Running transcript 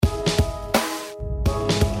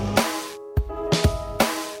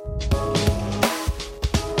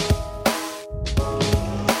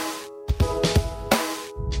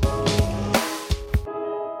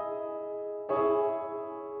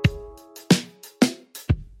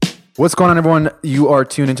What's going on, everyone? You are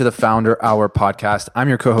tuned into the Founder Hour podcast. I'm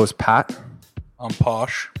your co-host, Pat. I'm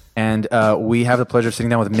Posh. And we have the pleasure of sitting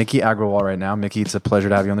down with Miki Agrawal right now. Miki, it's a pleasure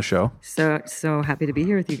to have you on the show. So happy to be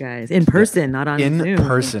here with you guys. In person, not on Zoom. In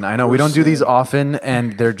person. I know. We don't do these often,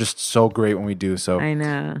 and they're just so great when we do. So I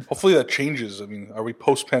know. Hopefully that changes. I mean, are we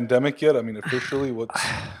post-pandemic yet? I mean, officially, what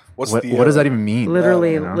does that even mean?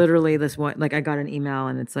 Literally this one, like I got an email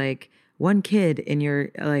and it's like, one kid in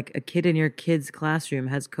your, like a kid in your kid's classroom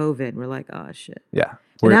has COVID. We're like, oh shit. Yeah.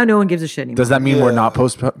 But now no one gives a shit anymore. Does that mean we're not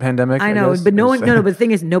post-pandemic? I know, but but the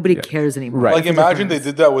thing is, nobody cares anymore. Right. Like imagine they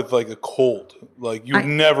did that with like a cold. Like you would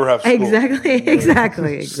never have school.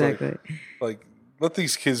 Exactly. Like let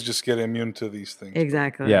these kids just get immune to these things.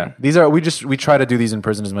 Exactly. Yeah. We try to do these in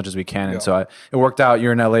person as much as we can. And so it worked out.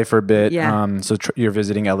 You're in LA for a bit. Yeah. So you're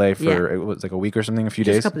visiting LA for, it was like a week or something, a few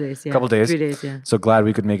days? A couple days, yeah. Couple days. 3 days, yeah. So glad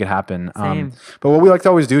we could make it happen. Same. But what we like to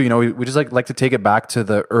always do, we just like to take it back to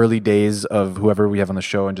the early days of whoever we have on the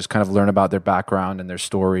show and just kind of learn about their background and their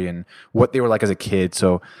story and what they were like as a kid.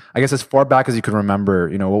 So I guess as far back as you can remember,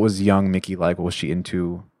 what was young Miki like? What was she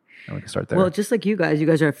into? And we can start there. Well, just like you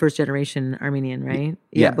guys are first generation Armenian, right?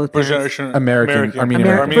 Yeah. Both First parents. generation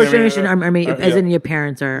Armenian. First generation Armenian, as in your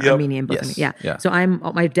parents are Armenian. Both. Yes. Yeah. So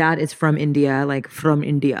my dad is from India, and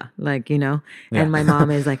my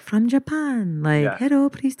mom is like from Japan,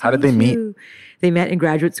 hello, please. How did they meet? They met in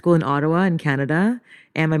graduate school in Ottawa in Canada.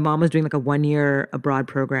 And my mom was doing like a 1-year abroad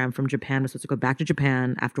program from Japan. Was supposed to go back to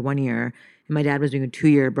Japan after 1 year. And my dad was doing a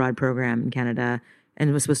 2-year abroad program in Canada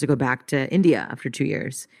and was supposed to go back to India after 2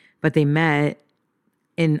 years. But they met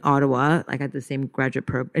in Ottawa, like at the same graduate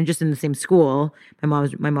program, and just in the same school.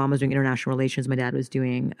 My mom was doing international relations. My dad was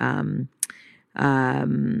doing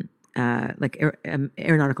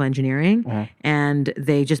aeronautical engineering, and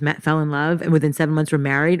they just fell in love, and within 7 months were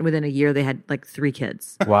married. And within a year, they had like 3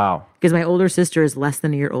 kids. Wow! Because my older sister is less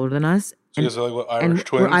than a year older than us. So you guys are like what, Irish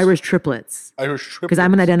twins? We're Irish triplets. Because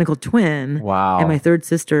I'm an identical twin. Wow. And my third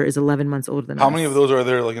sister is 11 months older than us. How many of those are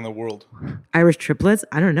there like in the world? Irish triplets?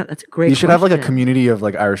 I don't know. That's a great question. You should have like a community of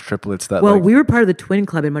like Irish triplets that. Well, we were part of the twin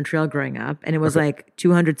club in Montreal growing up, and it was like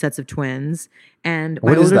 200 sets of twins. And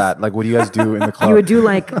what is that? Like, what do you guys do in the club? You would do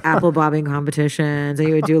like apple bobbing competitions, and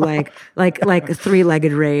you would do like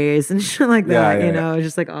 3-legged race and shit like that.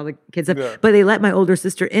 Just like all the kids stuff. Yeah. But they let my older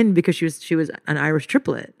sister in because she was an Irish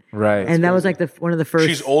triplet. Right. And that was like one of the first.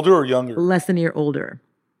 She's older or younger? Less than a year older.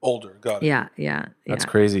 Older, got it. Yeah. That's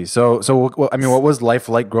crazy. So I mean, what was life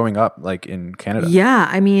like growing up, like in Canada? Yeah,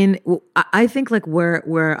 I mean, I think like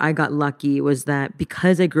where I got lucky was that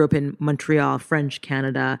because I grew up in Montreal, French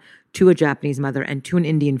Canada, to a Japanese mother and to an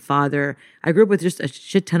Indian father, I grew up with just a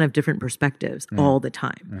shit ton of different perspectives all the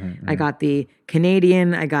time. I got the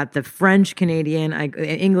Canadian, I got the French Canadian,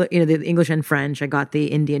 the English and French. I got the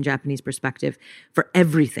Indian Japanese perspective for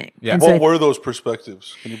everything. Yeah. And what were those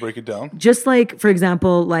perspectives? Can you break it down? Just like, for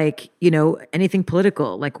example, anything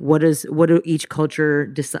political. Like, what do each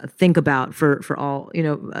culture think about for all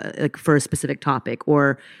like for a specific topic,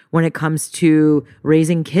 or when it comes to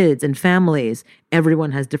raising kids and families.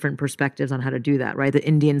 Everyone has different perspectives on how to do that, right? The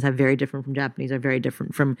Indians have very different from Japanese, are very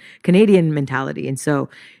different from Canadian mentality. And so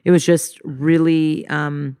it was just really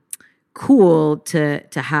cool to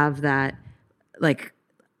have that like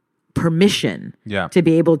permission to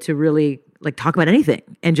be able to really like talk about anything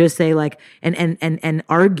and just say like, and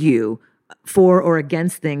argue for or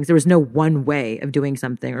against things. There was no one way of doing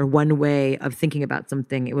something or one way of thinking about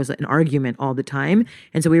something. It was an argument all the time.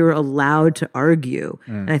 And so we were allowed to argue.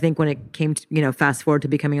 And I think when it came to, fast forward to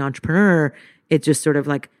becoming an entrepreneur, it just sort of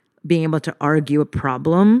like being able to argue a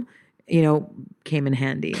problem, came in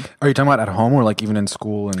handy. Are you talking about at home or like even in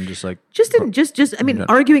school and just like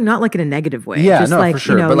arguing not like in a negative way. Yeah, just for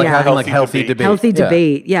sure. But like having like healthy debate. Healthy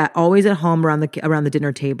debate. Yeah. Always at home around the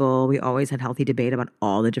dinner table. We always had healthy debate about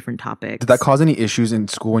all the different topics. Did that cause any issues in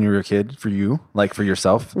school when you were a kid for you? Like for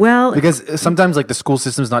yourself? Well, because sometimes like the school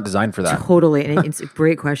system's not designed for that. Totally. And it's a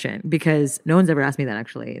great question because no one's ever asked me that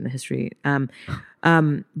actually in the history.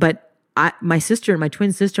 But my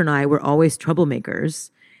twin sister and I were always troublemakers.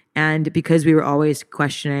 And because we were always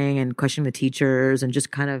questioning the teachers and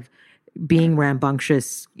just kind of being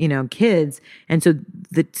rambunctious, kids. And so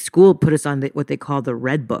the school put us on what they call the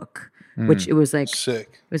red book, which it was like,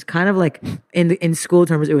 sick. It was kind of like in school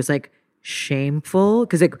terms, it was like shameful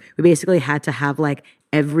because like we basically had to have like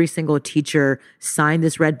every single teacher sign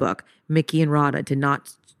this red book. Miki and Rada did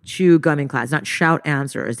not chew gum in class, not shout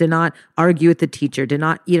answers, did not argue with the teacher, did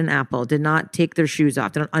not eat an apple, did not take their shoes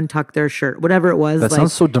off, did not untuck their shirt, whatever it was. That like,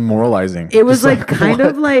 sounds so demoralizing. it was Just like kind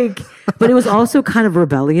of like, but it was also kind of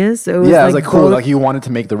rebellious. So it was yeah, I was like, cool. both- Like you wanted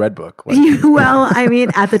to make the red book. Like, well, I mean,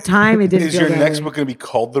 at the time, it didn't. Is feel your that next way. book going to be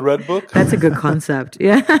called The Red Book? That's a good concept.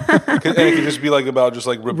 Yeah. And it can just be like about just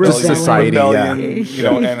like rebellion, Society, rebellion,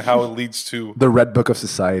 yeah. and how it leads to. the red book of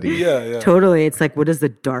society. Yeah. Totally. It's like, what does the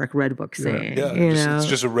dark red book say? Yeah, You just, know? it's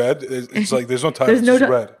just a red. It's like there's no title. There's It's no just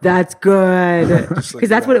red. That's good. Because like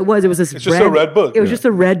that's what it was. It was this It's just a red book. It was just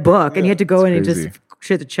a red book. And you had to go in and crazy. just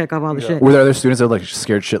shit to check off all the shit. Were there other students that were like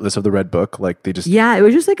scared shitless of the red book? Like they just Yeah, it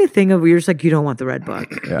was just like a thing of we were just like, you don't want the red book.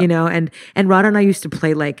 Yeah. You know, and Rada and I used to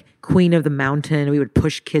play like Queen of the Mountain. We would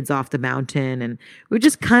push kids off the mountain and we would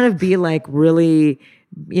just kind of be like really,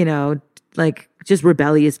 you know, like just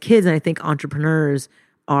rebellious kids. And I think entrepreneurs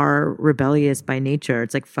are rebellious by nature.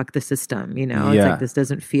 It's like, fuck the system, you know? It's Yeah. like, this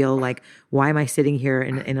doesn't feel like, why am I sitting here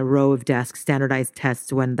in a row of desks, standardized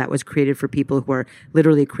tests, when that was created for people who are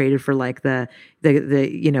literally created for like the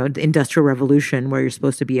you know, the industrial revolution where you're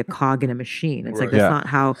supposed to be a cog in a machine. It's like, that's Yeah. not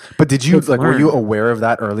how. But did you kids like? Were learn. you aware of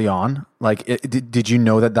that early on? Like, did you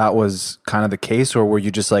know that was kind of the case, or were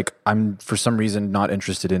you just like, I'm for some reason not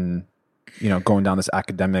interested in, you know, going down this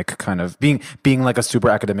academic kind of being like a super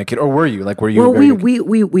academic kid, or were you like, were you? Well, very,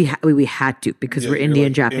 we had to because we're you're Indian,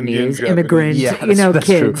 like Japanese, Indian, immigrant, Japanese. Yeah, you know, that's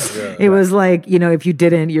true. kids. Yeah, It was like, you know, if you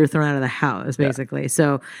didn't, you're thrown out of the house, basically.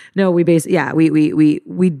 So no, we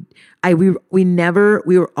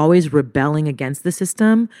were always rebelling against the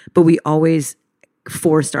system, but we always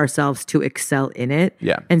forced ourselves to excel in it.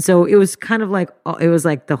 Yeah. And so it was kind of like, it was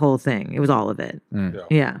like the whole thing. It was all of it.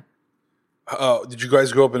 Yeah. Did you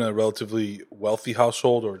guys grow up in a relatively wealthy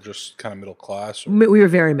household or just kind of middle class? Or? We were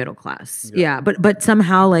very middle class. Yeah. But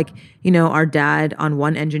somehow, like, you know, our dad on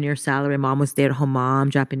one engineer salary, mom was stay-at-home mom,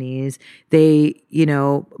 Japanese. They, you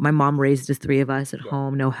know, my mom raised the three of us at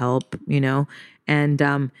home, no help, you know. And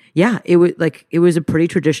it was a pretty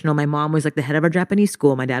traditional. My mom was like the head of our Japanese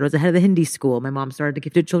school. My dad was the head of the Hindi school. My mom started the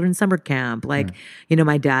gifted children summer camp. Like, you know,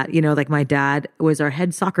 my dad was our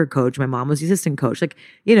head soccer coach. My mom was the assistant coach. Like,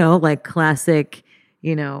 you know, like classic,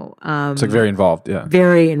 you know, it's like very involved. Yeah.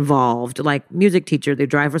 very involved, like music teacher. They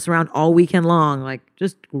drive us around all weekend long, like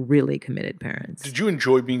just really committed parents. Did you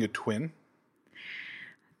enjoy being a twin?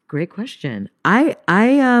 Great question. I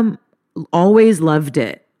always loved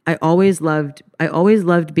it. I always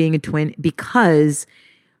loved being a twin because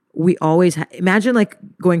we always imagine like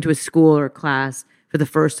going to a school or a class for the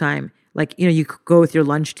first time. Like, you know, you go with your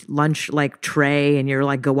lunch like tray and you're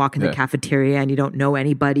like, go walk in the cafeteria and you don't know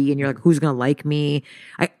anybody and you're like, who's going to like me?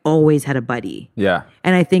 I always had a buddy. Yeah.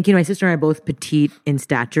 And I think, you know, my sister and I are both petite in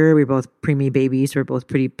stature. We're both preemie babies. So we're both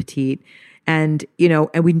pretty petite. And, you know,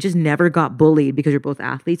 and we just never got bullied because we're both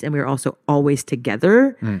athletes and we were also always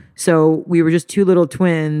together. So we were just two little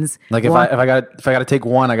twins. Like if I got to take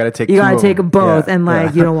one, I got to take. You two gotta of take them. them both, Yeah. and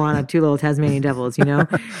like you don't want two little Tasmanian devils, you know.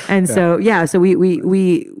 And so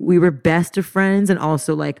we were best of friends, and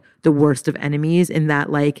also like the worst of enemies in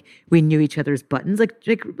that like we knew each other's buttons,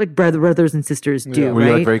 like brothers and sisters do. Were you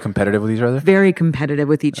right? like very competitive with each other? Very competitive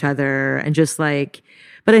with each other, and just like.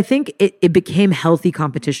 But I think it became healthy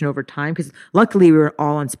competition over time because luckily we were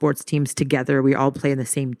all on sports teams together. We all play in the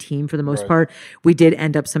same team for the most part. We did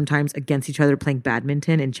end up sometimes against each other playing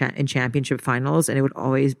badminton in championship finals, and it would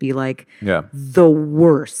always be like the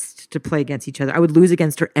worst to play against each other. I would lose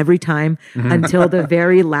against her every time until the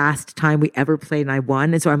very last time we ever played, and I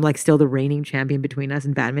won. And so I'm like still the reigning champion between us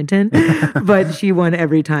in badminton, but she won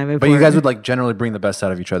every time. But you guys would like generally bring the best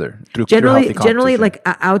out of each other through generally healthy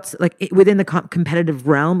competition. like within the competitive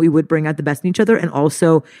realm, we would bring out the best in each other. And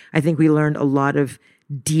also I think we learned a lot of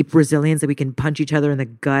deep resilience that we can punch each other in the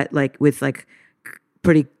gut, like with like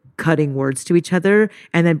pretty cutting words to each other.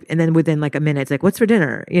 And then within like a minute, it's like, what's for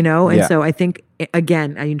dinner? You know? And so I think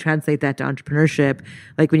again, I can translate that to entrepreneurship.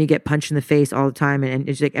 Like when you get punched in the face all the time and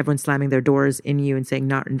it's like everyone's slamming their doors in you and saying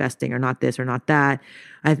not investing or not this or not that.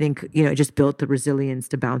 I think, you know, it just built the resilience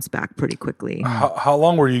to bounce back pretty quickly. How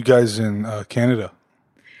long were you guys in Canada?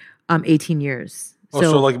 18 years.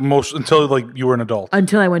 So like until like you were an adult.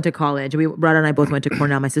 Until I went to college. Rada and I both went to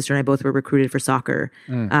Cornell. My sister and I both were recruited for soccer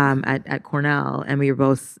at Cornell. And we were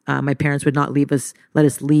both, my parents would not let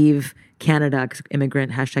us leave Canada because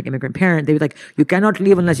immigrant parent. They were like, you cannot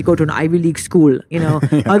leave unless you go to an Ivy League school, you know.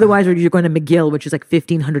 Otherwise you're going to McGill, which is like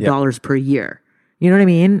 $1,500 per year. You know what I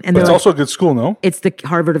mean? And it's also a good school, no? It's the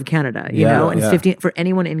Harvard of Canada, you know, and it's 15 for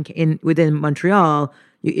anyone in within Montreal.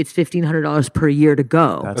 It's $1,500 per year to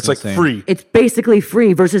go. That's like free. It's basically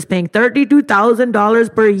free versus paying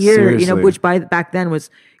 $32,000 per year. Seriously. You know, which back then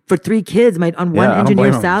was for 3 kids, on one I don't engineer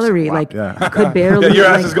blame him. salary, Wow, like yeah. could barely. Yeah, your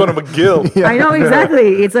ass like, is going to McGill. I know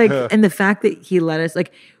exactly. It's like, and the fact that he let us,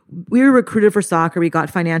 like, we were recruited for soccer. We got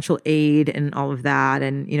financial aid and all of that.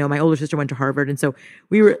 And, you know, my older sister went to Harvard. And so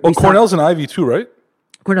we were. Well, Cornell's an Ivy too, right?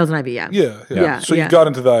 Cornell's an Ivy, yeah. Yeah. So you got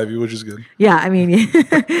into the Ivy, which is good. Yeah, I mean,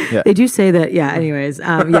 they do say that. Yeah. Anyways,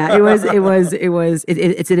 yeah,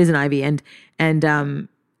 it is an Ivy, and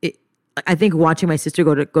I think watching my sister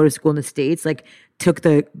go to school in the States, like, took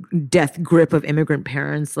the death grip of immigrant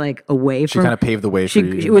parents, like, away She from. kind of paved the way for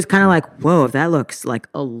you. It was kind of like, whoa, that looks like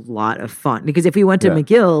a lot of fun. Because if we went to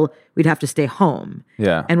McGill, we'd have to stay home.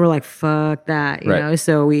 Yeah. And we're like, fuck that, you Right. know?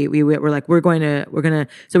 So we were like, we're going to,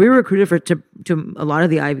 so we were recruited to a lot of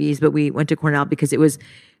the Ivies, but we went to Cornell because it was,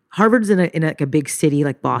 Harvard's in like a big city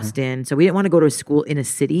like Boston. So we didn't want to go to a school in a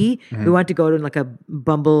city. We wanted to go to like a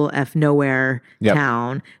bumble F nowhere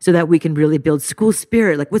town so that we can really build school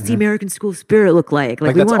spirit. Like, what's the American school spirit look like?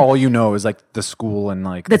 Like that's all you know is like the school and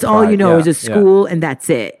like that's the all you pride. know Yeah, is a school and that's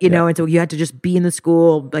it, you know? And so you had to just be in the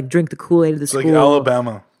school, like drink the Kool-Aid of the It's school. like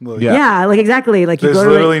Alabama. Like, Yeah, like exactly. Like There's you go to,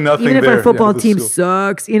 literally like, nothing even if there. our football Yeah, the team school.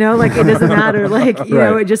 sucks, you know, like it doesn't matter. Like, you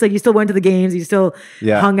know, Right. it just like you still went to the games, you still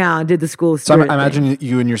hung out, did the school So I spirit thing. imagine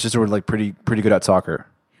you and your sister were like pretty good at soccer.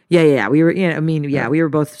 Yeah. We were, we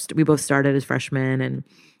were we both started as freshmen and,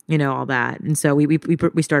 you know, all that. And so we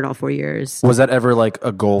started all 4 years. Was that ever like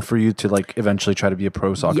a goal for you to like eventually try to be a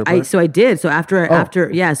pro soccer player? So I did. So after,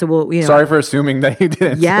 so we'll, you know. Sorry for assuming that you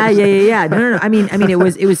didn't. Yeah. No. I mean, it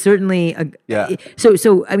was certainly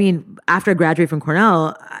So I mean, after I graduated from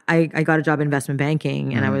Cornell, I got a job in investment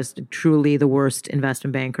banking, and I was truly the worst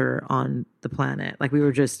investment banker on the planet. Like, we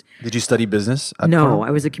were just. Did you study business? At No, Cornell? I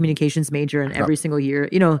was a communications major, and every single year,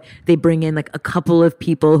 you know, they bring in like a couple of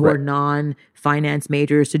people who are non-finance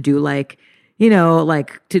majors to do like, you know,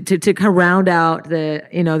 like to kind of round out the,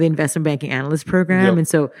 you know, the investment banking analyst program. Yep. And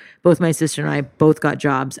so both my sister and I both got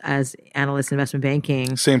jobs as analysts in investment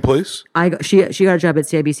banking. Same place? She got a job at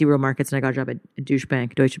CIBC World Markets, and I got a job at Deutsche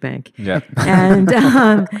Bank. Yeah. And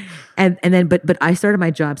then but I started my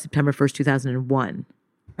job September 1st, 2001.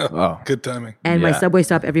 Oh. Good timing. And my Yeah. subway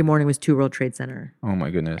stop every morning was 2 World Trade Center. Oh my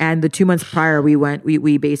goodness. And the 2 months prior, we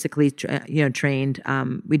basically, trained.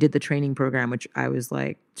 We did the training program, which I was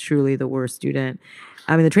like truly the worst student.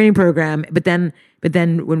 I mean, the training program. But then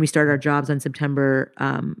when we started our jobs on September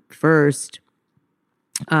 1st,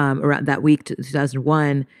 around that week,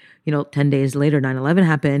 2001, you know, 10 days later, 9/11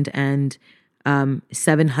 happened, and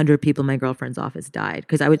 700 people in my girlfriend's office died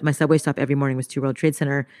because my subway stop every morning was 2 World Trade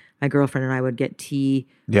Center. My girlfriend and I would get tea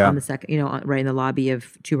on the second, you know, right in the lobby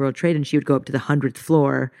of 2 World Trade, and she would go up to the 100th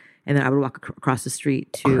floor, and then I would walk across the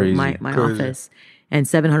street to my office. And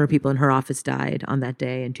 700 people in her office died on that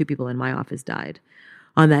day, and 2 people in my office died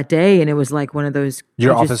on that day. And it was like one of those.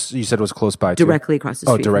 Your office, you said, was close by too? Directly across the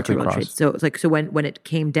street. Directly from 2 World across. Trade. So it's like, when it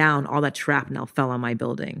came down, all that shrapnel fell on my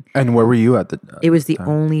building. And where were you at the It was the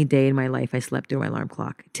only day in my life I slept through my alarm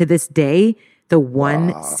clock. To this day, the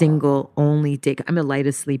one single only day. I'm the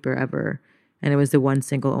lightest sleeper ever, and it was the one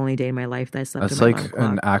single only day in my life that I slept That's through my like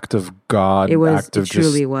alarm an clock. act of God. It was. Act of It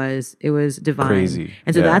truly just was. It was divine. crazy.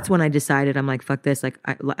 And so Yeah. that's when I decided, I'm like, fuck this. Like,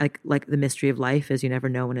 like the mystery of life is you never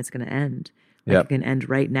know when it's going to end. Like, Yep. it can end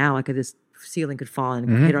right now. Like, this ceiling could fall and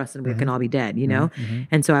hit us, and we can all be dead. You know.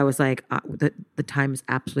 And so I was like, the time is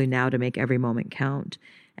absolutely now to make every moment count.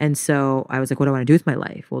 And so I was like, what do I want to do with my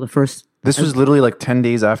life? Well, This was literally like 10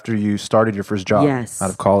 days after you started your first job Yes. out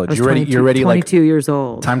of college. I was You're ready like 22 years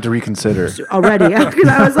old. time to reconsider. Already, because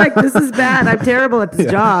I was like, this is bad. I'm terrible at this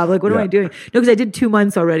job. Like, what am I doing? No, because I did 2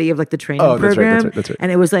 months already of like the training Oh, that's right, program. that's right.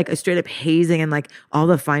 And it was like a straight up hazing, and like all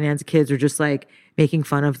the finance kids were just like making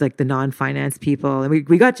fun of like the non-finance people. And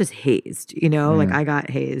we got just hazed, you know, like I got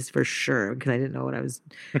hazed for sure because I didn't know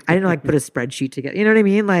I didn't like put a spreadsheet together. You know what I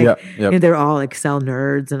mean? Like, Yep. You know, they're all Excel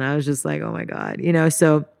nerds. And I was just like, oh my God, you know?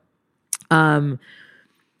 So, so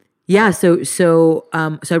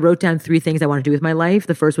I wrote down 3 things I want to do with my life.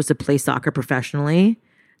 The first was to play soccer professionally.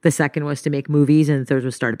 The second was to make movies, and the third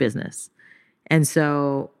was start a business. And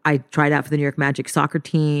so I tried out for the New York Magic soccer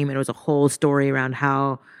team, and it was a whole story around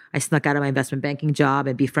how I snuck out of my investment banking job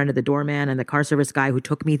and befriended the doorman and the car service guy who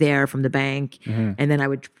took me there from the bank. And then I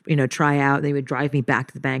would, you know, try out, and they would drive me back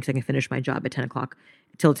to the bank so I can finish my job at 10 o'clock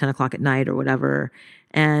till 10 o'clock at night or whatever.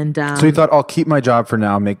 And So you thought, I'll keep my job for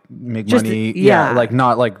now, make Just- money. yeah. Like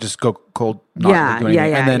not like just go cold. Not Yeah, do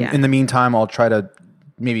anything. yeah, And then yeah. in the meantime, I'll try to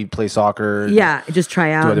maybe play soccer. yeah, just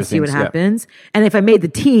try out other and see what things, yeah. happens. And if I made the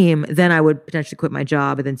team, then I would potentially quit my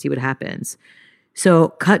job and then see what happens. So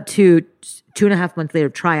cut to 2.5 months later,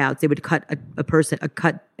 tryouts, they would cut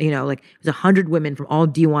you know, like it was 100 women from all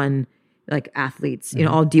D1 like athletes,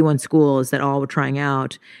 all D1 schools that all were trying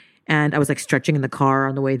out. And I was like stretching in the car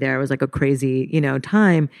on the way there. It was like a crazy,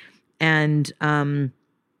 time. And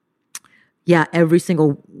every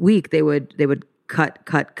single week they would cut,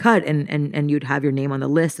 and you'd have your name on the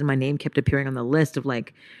list, and my name kept appearing on the list of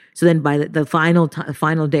like. So then by the final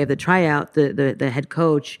day of the tryout, the head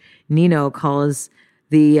coach Nino calls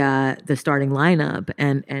the starting lineup,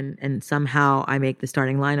 and somehow I make the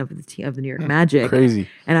starting lineup of the New York Magic. Crazy.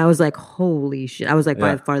 And I was like, holy shit! I was like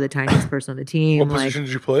by far the tiniest person on the team. What position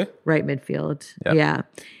did you play? Right midfield. Yeah.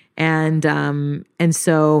 And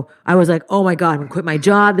so I was like, oh my God, I'm gonna quit my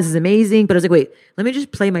job. This is amazing. But I was like, wait, let me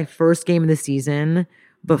just play my first game of the season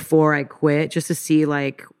before I quit, just to see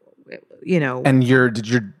like, And did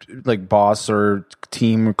your like boss or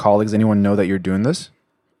team or colleagues, anyone know that you're doing this?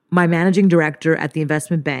 My managing director at the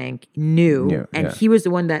investment bank knew, and he was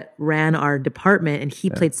the one that ran our department, and he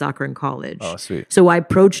played soccer in college. Oh, sweet. So I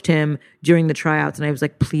approached him during the tryouts, and I was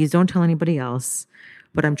like, please don't tell anybody else,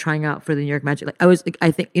 but I'm trying out for the New York Magic. Like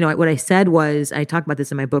I think, what I said was, I talk about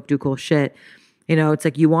this in my book, Do Cool Shit. It's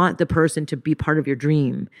like you want the person to be part of your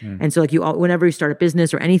dream. And so like whenever you start a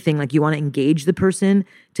business or anything, like you want to engage the person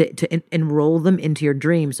to enroll them into your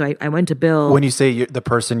dream. So I went to Bill. When you say the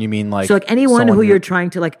person, you mean like... So like anyone who you're trying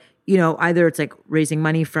to like, either it's like raising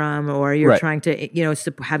money from, or you're trying to,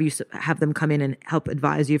 have them come in and help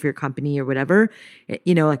advise you for your company or whatever.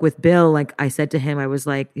 Like with Bill, like I said to him, I was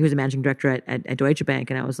like, he was a managing director at Deutsche Bank.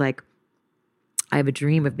 And I was like, I have a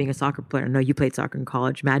dream of being a soccer player. No, you played soccer in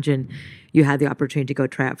college. Imagine you had the opportunity to go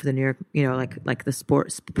try out for the New York, like the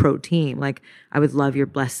sports pro team. Like I would love your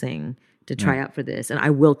blessing to try out for this. And I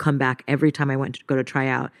will come back every time I went to go to try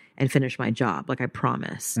out and finish my job. Like I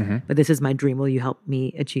promise. But this is my dream. Will you help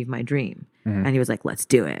me achieve my dream? And he was like, let's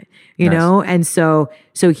do it. You know? And so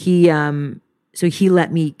he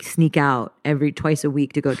let me sneak out twice a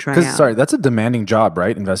week to go try out. Sorry, that's a demanding job,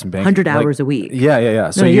 right? Investment banking. 100 hours a week. Yeah.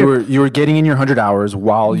 So you were getting in your 100 hours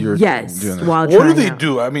while you're doing this. While what do trying they out.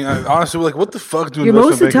 do? I mean, honestly, like, what the fuck do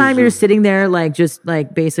Most of the time do? you're sitting there like just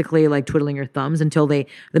like basically like twiddling your thumbs until the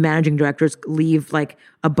managing directors leave like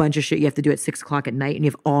a bunch of shit you have to do at 6:00 at night, and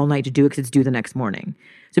you have all night to do it because it's due the next morning.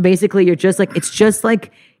 So basically you're just like, it's just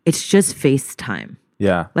FaceTime.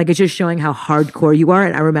 Yeah. Like it's just showing how hardcore you are.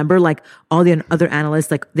 And I remember like all the other analysts,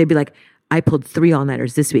 like they'd be like, I pulled 3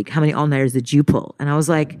 all-nighters this week. How many all-nighters did you pull? And I was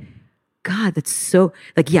like, God, that's so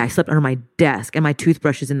like, I slept under my desk and my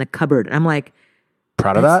toothbrush is in the cupboard. And I'm like,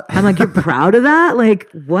 proud of that? I'm like, you're proud of that? Like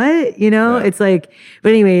what? It's like, but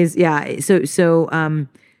anyways, yeah. So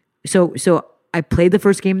I played the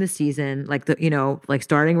first game of the season, like like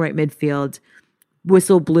starting right midfield,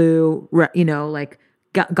 whistle blew, like,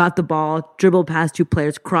 got the ball, dribbled past 2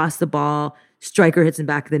 players, crossed the ball, striker hits in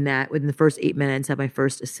back of the net. Within the first 8 minutes, had my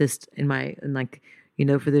first assist for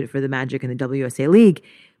the Magic and the WSA League.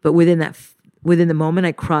 But within the moment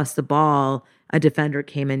I crossed the ball, a defender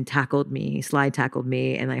came and slide tackled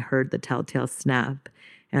me, and I heard the telltale snap,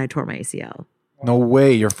 and I tore my ACL. No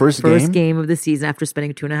way! Your first game of the season after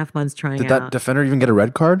spending 2.5 months trying out. Did that defender even get a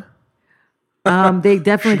red card? They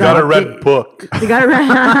definitely got a red book. They got a red.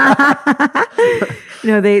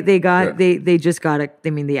 No, they just got a.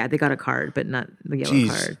 They got a card, but not the yellow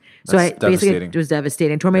card. So it was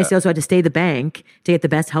devastating. Tore my ACL, so I had to stay at the bank to get the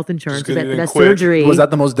best health insurance, the best surgery. Was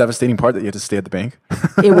that the most devastating part, that you had to stay at the bank?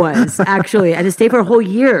 It was actually. I had to stay for a whole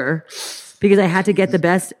year because I had to get the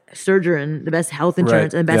best surgeon, the best health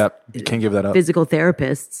insurance, and the best you can't give that up. Physical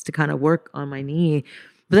therapists to kind of work on my knee.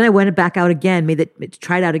 But then I went back out again,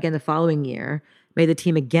 tried out again the following year, made the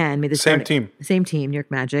team again, same team, New York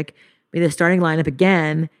Magic, made the starting lineup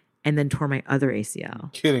again, and then tore my other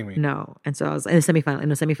ACL. Kidding me? No. And so I was in a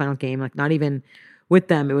semifinal game, like not even with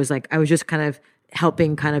them. It was like I was just kind of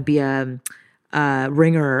helping, kind of be a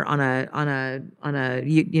ringer on a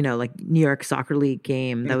like New York Soccer League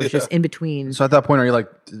game that was just in between. So at that point, are you like,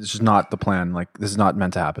 this is not the plan? Like this is not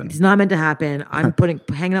meant to happen. It's not meant to happen. I'm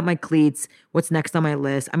hanging up my cleats. What's next on my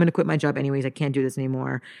list? I'm going to quit my job anyways. I can't do this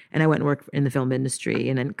anymore. And I went and worked in the film industry,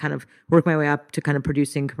 and then kind of worked my way up to kind of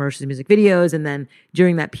producing commercials, music videos. And then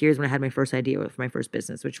during that period is when I had my first idea for my first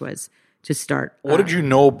business, which was to start. What did you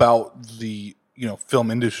know about the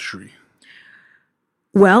film industry?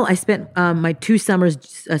 Well, I spent my 2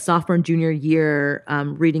 summers, sophomore and junior year,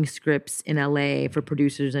 reading scripts in LA for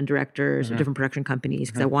producers and directors of different production companies,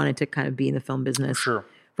 because I wanted to kind of be in the film business for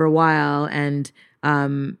a while. And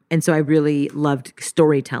so I really loved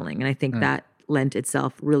storytelling. And I think that lent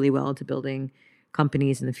itself really well to building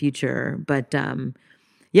companies in the future. But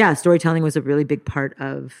storytelling was a really big part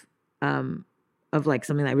of like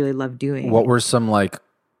something that I really loved doing. What were some like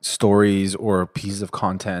stories or pieces of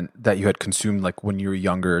content that you had consumed like when you were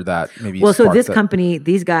younger that maybe Well, so sparked this that- company,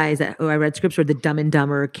 these guys that I read scripts were the Dumb and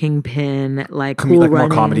Dumber, Kingpin, like Com- Cool like more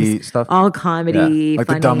Runnings, comedy stuff? all comedy, Yeah. Like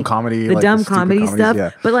the funny, dumb comedy, the like dumb the stupid comedy comedies, stuff,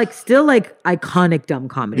 yeah. but like still like iconic dumb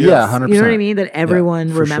comedy. Yeah, 100%. You know what I mean? That everyone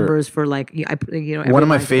for sure. remembers for like one of my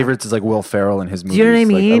everyone's- favorites is like Will Ferrell and his movies. Do you know what I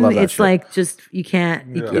Like, mean? love that It's shit. like just you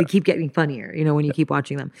can't you keep getting funnier, you know, when you keep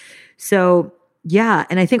watching them. So yeah,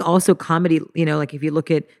 and I think also comedy, you know, like if you look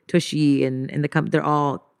at Tushy and they're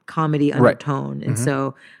all comedy undertone, and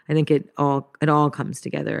so I think it all comes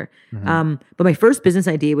together. But my first business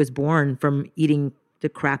idea was born from eating the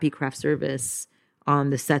crappy craft service on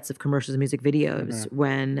the sets of commercials and music videos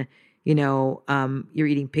when you know, you're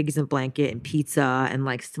eating pigs in a blanket and pizza and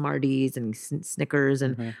like Smarties and Snickers.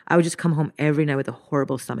 And I would just come home every night with a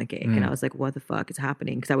horrible stomach ache. And I was like, what the fuck is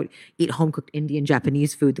happening? Because I would eat home cooked Indian,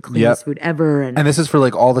 Japanese food, the cleanest food ever. And this is for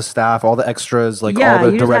like all the staff, all the extras, like Yeah, all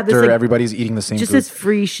the you just have this, director, like, everybody's eating the same just food. this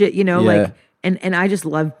free shit, you know, Yeah. like, and I just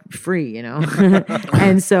love free, you know?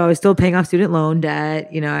 And so I was still paying off student loan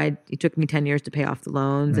debt. You know, it took me 10 years to pay off the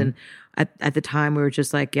loans. And at the time we were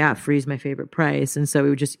just like, yeah, free is my favorite price. And so we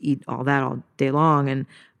would just eat all that all day long. And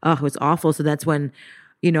it was awful. So that's when,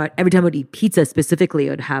 you know, every time I would eat pizza specifically,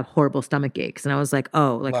 I would have horrible stomach aches. And I was like,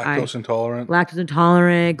 lactose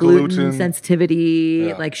intolerant, gluten Gluten.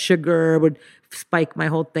 sensitivity, like sugar would spike my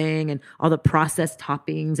whole thing, and all the processed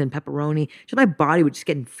toppings and pepperoni. Just my body would just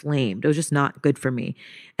get inflamed. It was just not good for me.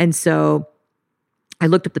 And so I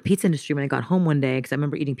looked up the pizza industry when I got home one day because I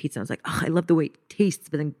remember eating pizza. I was like, oh, I love the way it tastes,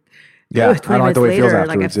 but then 20 I don't like the way it feels later,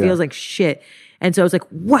 like it afterwards, yeah. feels like shit. And so I was like,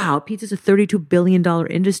 wow, pizza's a $32 billion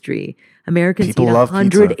industry. Americans People eat love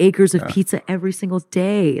 100 pizza. acres of pizza every single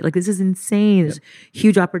day. Like, this is insane. There's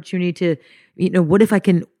huge opportunity to, you know,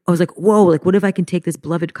 I was like, whoa, like what if I can take this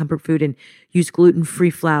beloved comfort food and use gluten-free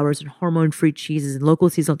flours and hormone-free cheeses and local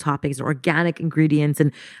seasonal toppings and organic ingredients.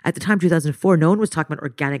 And at the time, 2004, no one was talking about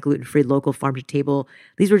organic, gluten-free, local farm to table.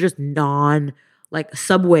 These were just like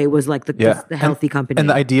Subway was like the healthy company. And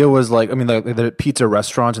the idea was like, I mean, the pizza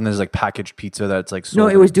restaurants, and there's like packaged pizza that's like sold No,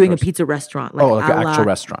 it was in doing a stores. pizza restaurant. Like an a la- actual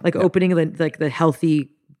restaurant. Like Yeah. opening the healthy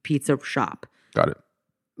pizza shop. Got it.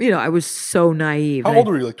 You know, I was so naive. How old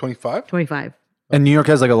were you? Like 25? 25. And New York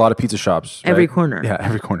has like a lot of pizza shops. Every right? corner. Yeah,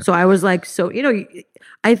 every corner. So I was like, you know,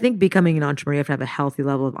 I think becoming an entrepreneur, you have to have a healthy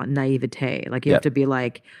level of naivete. Like you have to be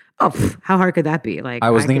like, how hard could that be? Like I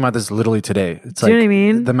was thinking about this literally today. It's Do like you know what I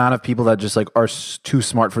mean? the amount of people that just like are too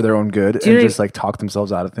smart for their own good you and know- just like talk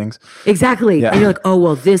themselves out of things. Exactly. Yeah. And you're like, oh,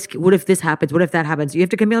 well, what if this happens? What if that happens? You have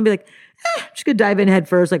to come in and be like, I'm just going to dive in head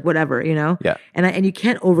first, like whatever, you know? Yeah. And you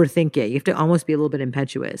can't overthink it. You have to almost be a little bit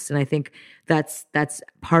impetuous. And I think that's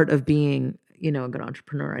part of being, you know, a good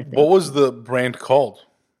entrepreneur, I think. What was the brand called?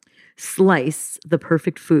 Slice, the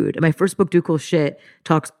perfect food. And my first book, Do Cool Shit,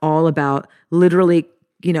 talks all about literally,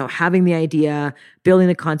 you know, having the idea, building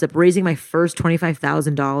the concept, raising my first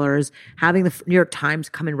 $25,000, having the New York Times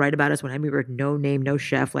come and write about us when we were no name, no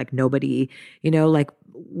chef, like nobody, you know, like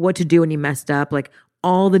what to do when you messed up, like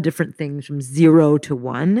all the different things from 0 to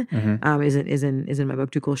 1 is in my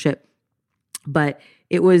book, Do Cool Shit. But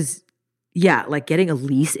it was, like getting a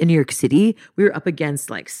lease in New York City. We were up against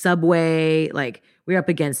like Subway, like we were up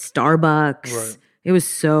against Starbucks. Right. It was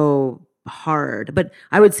so hard. But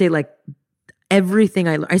I would say like everything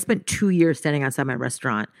I spent 2 years standing outside my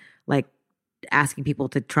restaurant, like asking people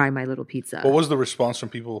to try my little pizza. What was the response from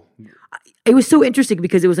people? It was so interesting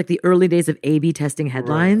because it was like the early days of A/B testing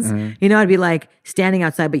headlines. You know, I'd be like standing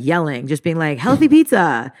outside but yelling, just being like, healthy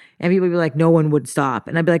pizza. And people would be like, no one would stop.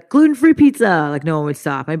 And I'd be like, gluten-free pizza. Like no one would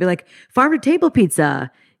stop. I'd be like, farm to table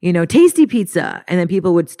pizza, you know, tasty pizza. And then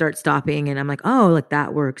people would start stopping. And I'm like, oh, like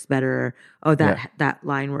that works better. Oh, that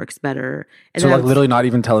line works better. And So then I like would- literally not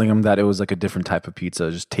even telling them that it was like a different type of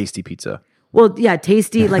pizza, just tasty pizza. Well, yeah,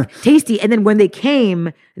 tasty, like tasty. And then when they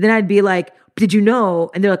came, then I'd be like, did you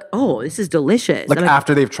know? And they're like, oh, this is delicious. Like I'm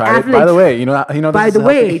after they've tried after it. By they the way, you know. By this the is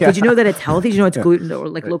way, healthy. did you know that it's healthy? Did you know it's gluten or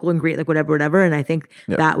like local ingredient, like whatever? And I think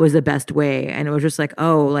that was the best way. And it was just like,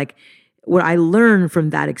 oh, like what I learned from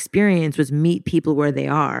that experience was meet people where they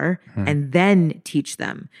are and then teach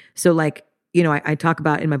them. So like, you know, I talk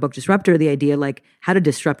about in my book Disruptor the idea like how to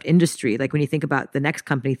disrupt industry. Like when you think about the next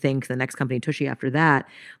company Think, the next company Tushy after that,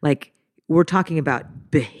 like we're talking about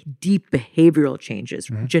deep behavioral changes,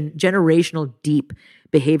 generational deep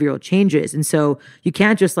behavioral changes. And so you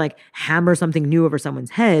can't just like hammer something new over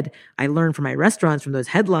someone's head. I learned from my restaurants, from those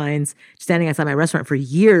headlines, standing outside my restaurant for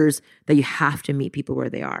years, that you have to meet people where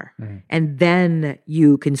they are. And then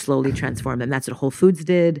you can slowly transform them. That's what Whole Foods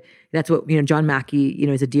did. That's what, you know, John Mackey, you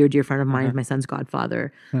know, is a dear, dear friend of mine, my son's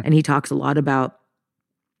godfather. And he talks a lot about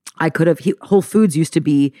I could have. Whole Foods used to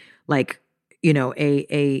be like,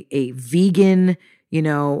 a vegan,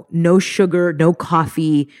 no sugar, no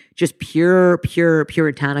coffee, just pure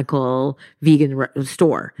puritanical vegan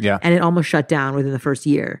store. Yeah. And it almost shut down within the first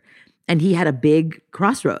year. And he had a big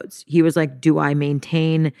crossroads. He was like, do I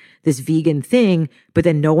maintain this vegan thing, but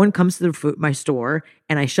then no one comes to my store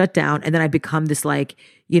and I shut down and then I become this like,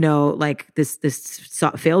 this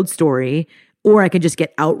failed story, or I can just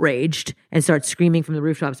get outraged and start screaming from the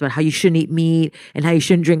rooftops about how you shouldn't eat meat and how you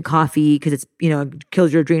shouldn't drink coffee because it's,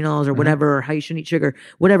 kills your adrenals or whatever, or how you shouldn't eat sugar,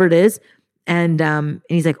 whatever it is. And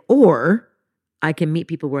he's like, or I can meet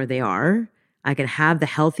people where they are. I can have the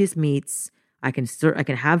healthiest meats. I can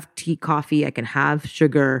have tea, coffee, I can have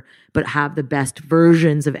sugar, but have the best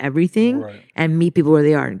versions of everything and meet people where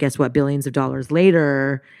they are. And guess what? Billions of dollars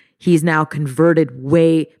later, he's now converted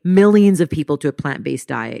millions of people to a plant-based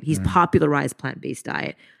diet. He's popularized plant-based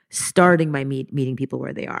diet, starting by meeting people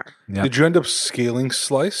where they are. Yep. Did you end up scaling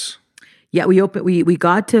Slice? Yeah, we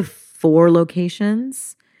got to 4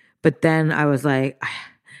 locations, but then I was like,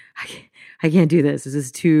 I can't do this. This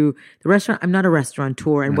is the restaurant. I'm not a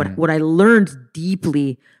restaurateur. And what I learned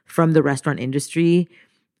deeply from the restaurant industry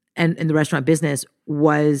and the restaurant business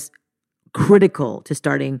was critical to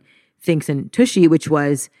starting Thinks and Tushy, which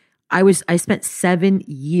was, I spent 7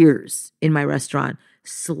 years in my restaurant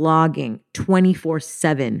slogging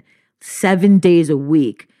 24/7, 7 days a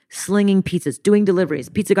week, slinging pizzas, doing deliveries.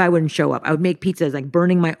 Pizza guy wouldn't show up. I would make pizzas, like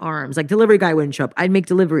burning my arms. Like delivery guy wouldn't show up. I'd make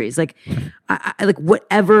deliveries. Like I like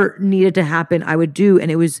whatever needed to happen, I would do.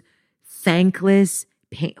 And it was thankless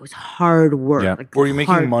pain. It was hard work. Yeah. Like, were you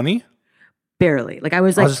making money? Barely. Like I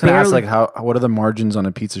was just gonna ask, like, what are the margins on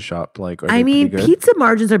a pizza shop? Like, I mean, pizza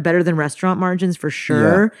margins are better than restaurant margins for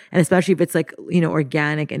sure. Yeah. And especially if it's like,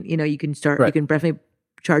 organic and, you can you can definitely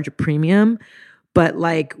charge a premium. But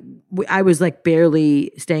like, I was like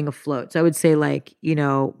barely staying afloat. So I would say like,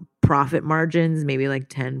 profit margins, maybe like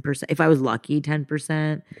 10%. If I was lucky,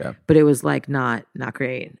 10%. Yeah. But it was like not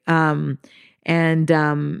great. But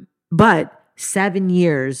 7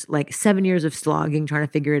 years, like 7 years of slogging, trying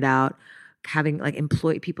to figure it out, having like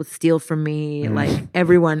people steal from me, like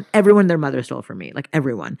everyone, their mother stole from me, like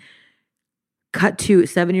everyone. Cut to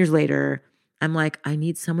 7 years later, I'm like, I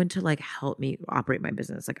need someone to like help me operate my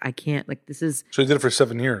business. Like I can't, like this is. So you did it for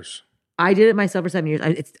 7 years. I did it myself for 7 years.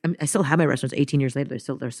 I still have my restaurants 18 years later. They're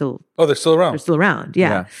still. Oh, they're still around. They're still around.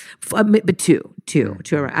 Yeah. But two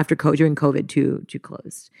around after during COVID, two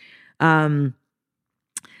closed. After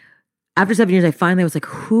 7 years, I finally was like,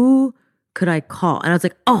 who could I call? And I was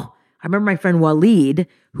like, oh, I remember my friend Waleed,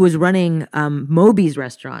 who was running Moby's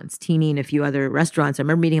restaurants, Teeny and a few other restaurants. I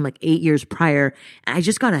remember meeting him like 8 years prior, and I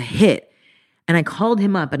just got a hit. And I called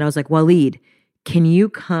him up and I was like, Waleed, can you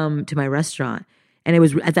come to my restaurant? And it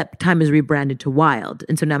was at that time it was rebranded to Wild.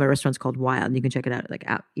 And so now my restaurant's called Wild. And you can check it out like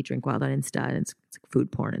Eat Drink Wild on Insta. And it's like food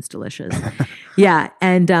porn. It's delicious. Yeah.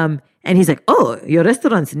 And he's like, oh, your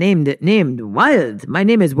restaurant's named Wild. My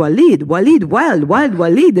name is Waleed. Waleed, Wild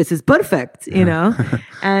Waleed. This is perfect,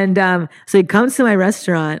 And so he comes to my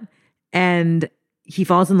restaurant and he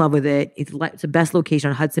falls in love with it. It's the best location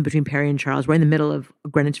on Hudson between Perry and Charles. We're in the middle of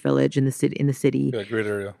Greenwich Village in the city. Yeah, great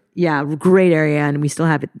area. Yeah, great area, and we still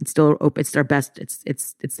have it. It's still open. It's our best.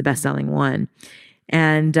 It's the best selling one.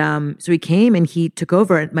 And so he came and he took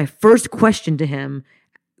over. And my first question to him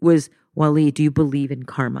was, Waleed, do you believe in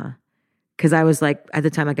karma? Because I was like, at the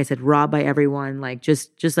time, like I said, robbed by everyone, like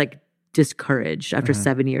just like discouraged after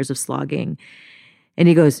 7 years of slogging. And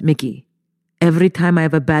he goes, Miki, every time I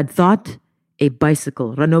have a bad thought, a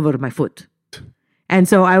bicycle run over my foot. And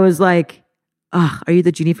so I was like, oh, are you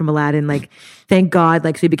the genie from Aladdin? Like, thank God.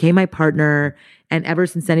 Like, so he became my partner. And ever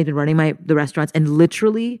since then, he's been running the restaurants. And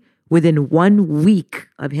literally within 1 week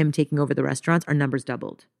of him taking over the restaurants, our numbers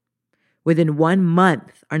doubled. Within 1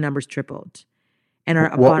 month, our numbers tripled. And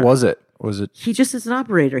what was it? Was it? He just is an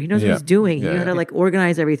operator. He knows what he's doing. He knew how to like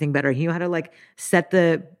organize everything better. He knew how to like set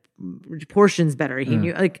the portions better. He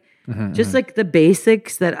knew like like the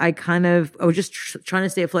basics that I was just trying to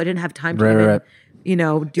stay afloat. I didn't have time to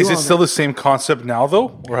do. Is it still the same concept now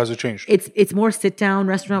though, or has it changed? It's more sit down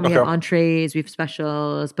restaurant. We have entrees, we have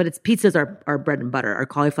specials, but pizzas are our bread and butter. Our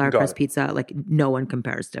cauliflower crust pizza, like no one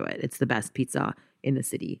compares to it. It's the best pizza in the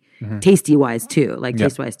city, tasty wise too,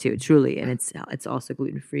 taste wise too, truly, and it's also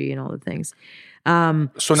gluten free and all the things.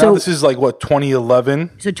 So now this is like what,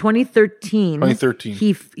 2011? So 2013.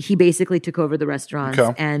 He basically took over the restaurants,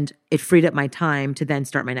 and it freed up my time to then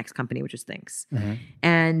start my next company, which is Thinks.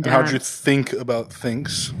 And how did you think about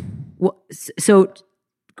Thinks? Well, so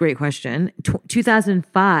great question.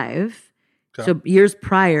 2005, So years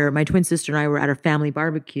prior, my twin sister and I were at our family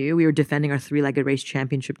barbecue. We were defending our three-legged race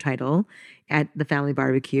championship title at the family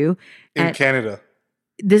barbecue. In Canada.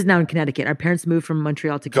 This is now in Connecticut. Our parents moved from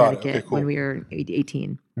Montreal to Connecticut Okay, cool. when we were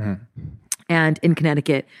 18. And in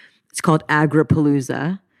Connecticut, it's called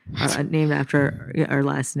Agrapalooza, named after our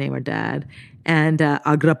last name, our dad, and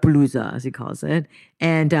Agrapalooza, as he calls it.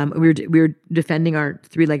 And we were defending our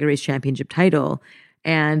three-legged race championship title.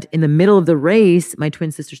 And in the middle of the race, my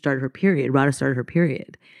twin sister started her period. Rada started her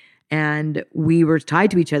period. And we were tied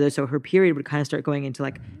to each other, so her period would kind of start going into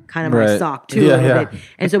like kind of my sock too. a little bit.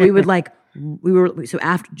 And so we would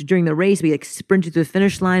during the race, we like sprinted to the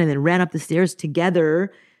finish line and then ran up the stairs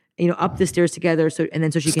together, up the stairs together. So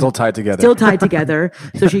she Still tied together. Still tied together,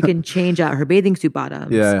 so she can change out her bathing suit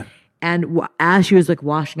bottoms. Yeah. And as she was like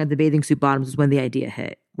washing out the bathing suit bottoms was when the idea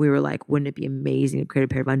hit. We were like, wouldn't it be amazing to create a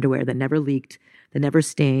pair of underwear that never leaked, that never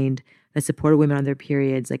stained, that supported women on their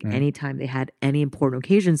periods, like anytime they had any important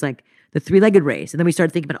occasions, like the three-legged race. And then we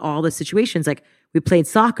started thinking about all the situations. Like we played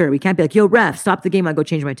soccer. We can't be like, yo, ref, stop the game. I'll go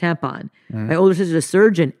change my tampon. My older sister's a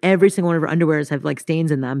surgeon. Every single one of her underwears have like stains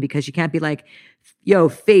in them because she can't be like, yo,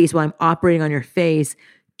 face, while I'm operating on your face,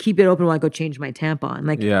 keep it open while I go change my tampon.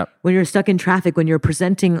 Like when you're stuck in traffic, when you're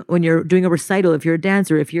presenting, when you're doing a recital, if you're a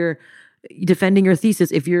dancer, if you're defending your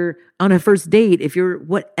thesis, if you're on a first date, if you're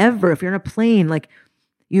whatever, if you're on a plane, like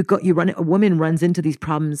a woman runs into these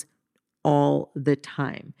problems all the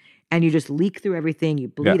time. And you just leak through everything, you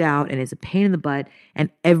bleed out, and it's a pain in the butt. And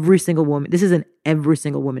every single woman, this is an every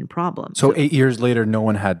single woman problem. So 8 years later, no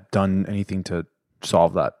one had done anything to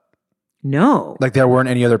solve that. No. Like there weren't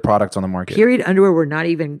any other products on the market. Period underwear were not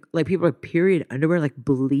even, like people are like, period underwear, like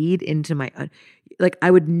bleed into my, like I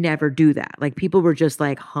would never do that. Like people were just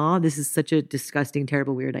like, this is such a disgusting,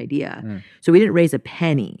 terrible, weird idea. So we didn't raise a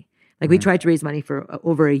penny. Like we tried to raise money for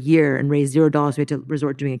over a year and raise $0. We had to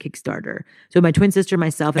resort to doing a Kickstarter. So my twin sister,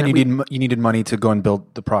 myself, and you needed money to go and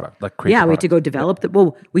build the product, like create. Yeah, we had to go develop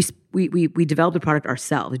we developed the product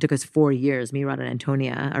ourselves. It took us 4 years. Me, Rada, and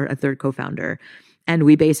Antonia, our third co-founder. And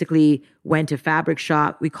we basically went to fabric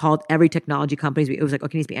shop. We called every technology company. It was like,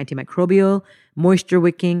 okay, it needs to be antimicrobial, moisture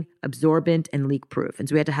wicking, absorbent, and leak proof. And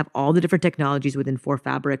so we had to have all the different technologies within 4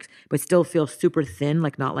 fabrics, but still feel super thin,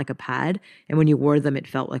 like not like a pad. And when you wore them, it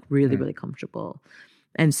felt like really, really comfortable.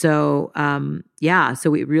 And so,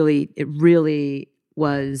 so it really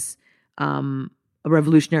was a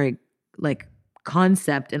revolutionary like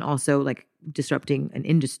concept, and also like disrupting an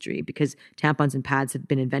industry, because tampons and pads had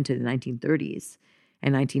been invented in the 1930s.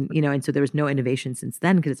 And so there was no innovation since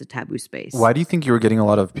then because it's a taboo space. Why do you think you were getting a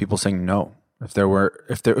lot of people saying no? If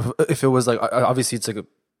it was like, obviously it's like a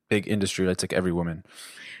big industry, it's like every woman.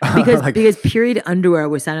 Because period underwear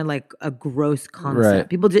was sounded like a gross concept. Right.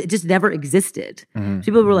 People it just never existed. So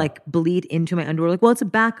people were like, bleed into my underwear. Like, well, it's a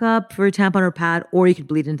backup for a tampon or pad, or you could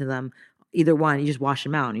bleed into them. Either one, you just wash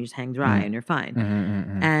them out and you just hang dry and you're fine.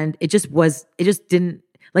 And it just didn't.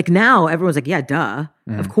 Like now, everyone's like, yeah, duh,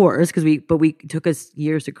 of course, but we took us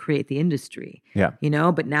years to create the industry. Yeah,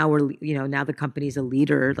 but now now the company's a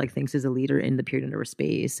leader, like thinks is a leader in the period underwear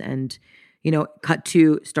space, and cut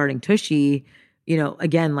to starting Tushy,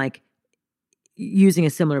 again, like using a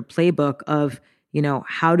similar playbook of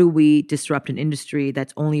how do we disrupt an industry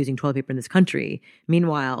that's only using toilet paper in this country?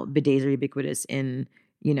 Meanwhile, bidets are ubiquitous in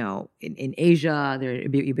Asia, they're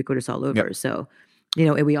ubiquitous all over. Yep. So.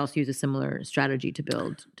 And we also use a similar strategy to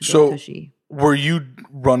build Tushy. Were you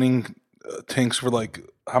running tanks for like,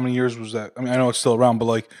 how many years was that? I mean, I know it's still around, but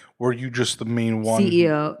like, were you just the main one?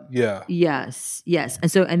 CEO. Yeah. Yes.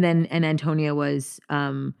 And Antonia was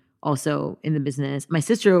also in the business. My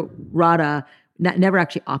sister, Rada, never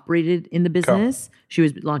actually operated in the business. Okay. She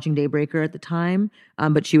was launching Daybreaker at the time,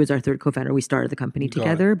 but she was our third co-founder. We started the company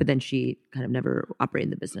together, but then she kind of never operated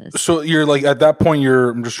in the business. So you're like, at that point,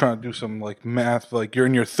 I'm just trying to do some like math, like you're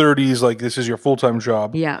in your 30s, like this is your full-time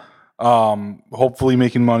job. Yeah. Hopefully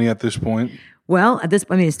making money at this point. Well, at this,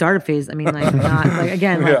 startup phase, like not like,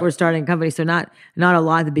 again, like we're starting a company. So not a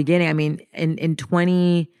lot at the beginning. I mean,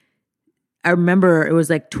 I remember it was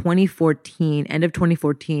like 2014, end of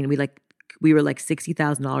 2014, we were like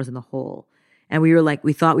 $60,000 in the hole. And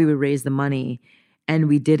we thought we would raise the money, and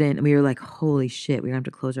we didn't. And we were like, holy shit, we're gonna have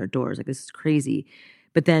to close our doors. Like, this is crazy.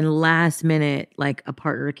 But then last minute, like a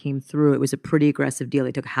partner came through. It was a pretty aggressive deal.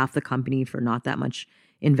 They took half the company for not that much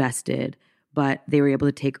invested, but they were able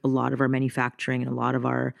to take a lot of our manufacturing and a lot of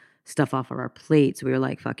our stuff off of our plate. So we were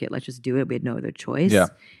like, fuck it, let's just do it. We had no other choice. Yeah.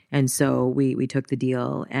 And so we took the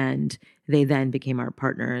deal, and they then became our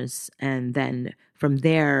partners. And then from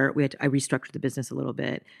there, I restructured the business a little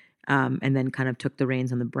bit, and then kind of took the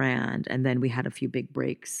reins on the brand. And then we had a few big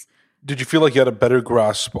breaks Did you feel like you had a better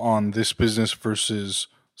grasp on this business versus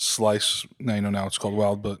Slice? Now it's called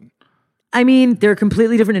Wild, but I mean, they're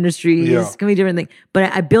completely different industries, Yeah. completely different thing.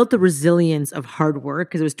 But I built the resilience of hard work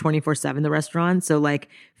because it was 24/7 the restaurant. So like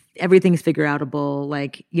everything's figure outable.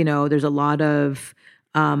 Like, you know, there's a lot of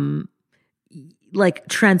like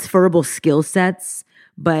transferable skill sets,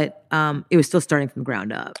 but it was still starting from the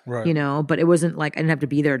ground up. Right. You know, but it wasn't like I didn't have to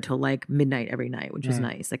be there until like midnight every night, which was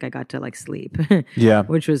nice. Like I got to like sleep. Yeah.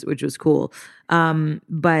 which was cool.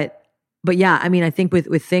 But yeah, I mean, I think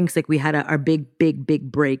with things like we had our big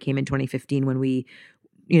break came in 2015 when we,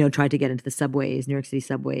 you know, tried to get into the subways, New York City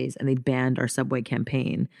subways, and they banned our subway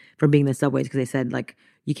campaign from being the subways because they said like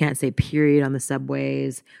you can't say period on the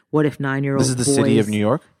subways. What if 9-year-old This is the city of New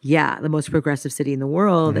York? Yeah, the most progressive city in the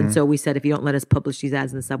world. And so we said, if you don't let us publish these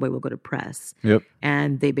ads in the subway, we'll go to press. Yep.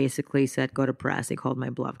 And they basically said, go to press. They called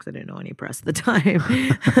my bluff because I didn't know any press at the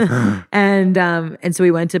time. And so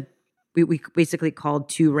we went to, we basically called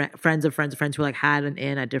two friends of friends who like had an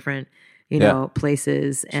in at different, you know,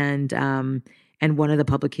 places. And one of the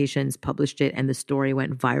publications published it and the story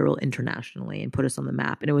went viral internationally and put us on the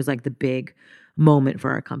map. And it was like the big moment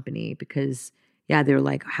for our company because they were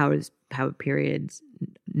like, how periods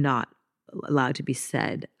not allowed to be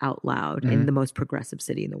said out loud in the most progressive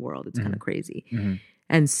city in the world? It's kind of crazy.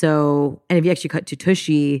 And so, and if you actually cut to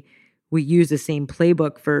Tushy, we use the same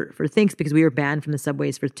playbook for things because we were banned from the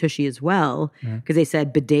subways for Tushy as well because they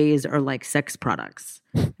said bidets are like sex products.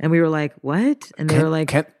 And we were like, what? And they were like,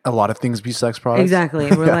 can't a lot of things be sex products? Exactly.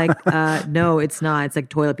 And we're like, no, it's not. It's like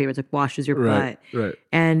toilet paper. It's like washes your butt. Right.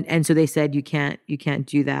 And so they said, you can't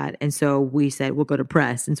do that. And so we said, we'll go to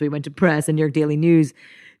press. And so we went to press and New York Daily News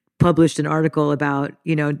published an article about,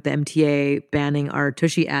 you know, the MTA banning our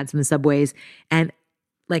Tushy ads from the subways. And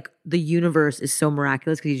like the universe is so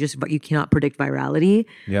miraculous because you cannot predict virality.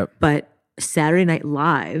 Yep. But Saturday Night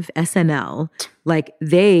Live, SNL, like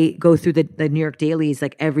they go through the New York dailies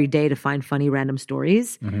like every day to find funny random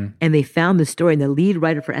stories. And they found the story. And the lead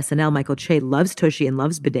writer for SNL, Michael Che, loves Tushy and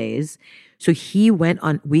loves bidets. So he went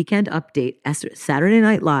on Weekend Update, Saturday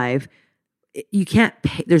Night Live. You can't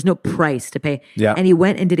pay, there's no price to pay. Yeah. And he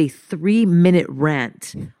went and did a 3-minute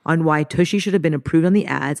rant on why Tushy should have been approved on the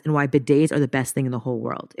ads and why bidets are the best thing in the whole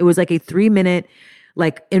world. It was like a 3-minute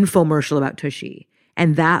like infomercial about Tushy.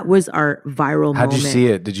 And that was our viral moment. How'd you see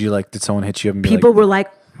it? Did someone hit you up and be People were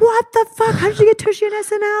like, what the fuck? How did you get Tushy on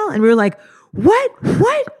SNL? And we were like, what?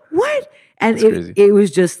 And it was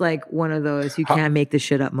just like one of those, you can't make this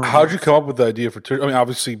shit up moments. How did you come up with the idea for Tushy? I mean,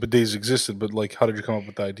 obviously bidets existed, but like, how did you come up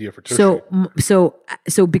with the idea for Tushy?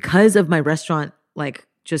 So because of my restaurant, like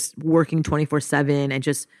just working 24/7 and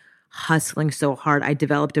just hustling so hard, I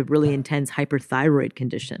developed a really intense hyperthyroid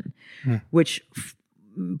condition, which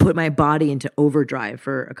put my body into overdrive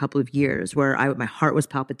for a couple of years where my heart was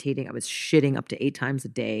palpitating. I was shitting up to 8 times a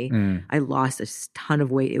day. I lost a ton of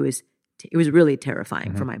weight. It was really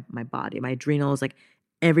terrifying for my body. My adrenals, like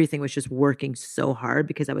everything was just working so hard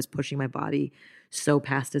because I was pushing my body so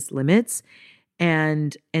past its limits.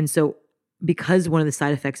 And so because one of the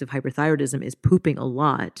side effects of hyperthyroidism is pooping a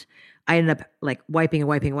lot, I ended up like wiping.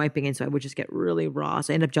 And so I would just get really raw.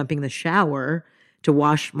 So I ended up jumping in the shower to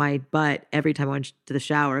wash my butt every time I went to the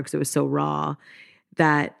shower because it was so raw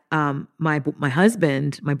that my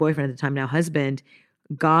husband, my boyfriend at the time, now husband,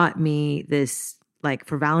 got me this, like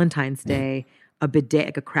for Valentine's Day, a bidet,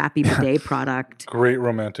 like a crappy bidet product. Great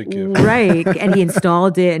romantic gift. Right. And he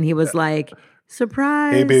installed it and he was like,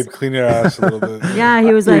 surprise. Hey babe, clean your ass a little bit. Yeah,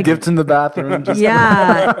 he was Your like, gifts in the bathroom.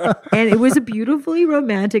 yeah. And it was a beautifully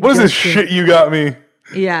romantic What is this gesture. shit you got me?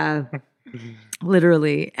 Yeah.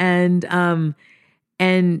 Literally. And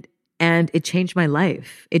it changed my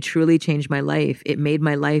life. It truly changed my life. It made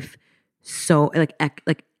my life so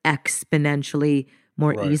like exponentially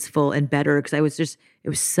more easeful and better because it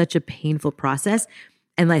was such a painful process.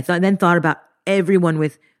 And I thought about everyone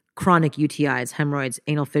with chronic UTIs, hemorrhoids,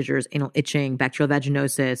 anal fissures, anal itching, bacterial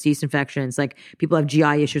vaginosis, yeast infections. Like people have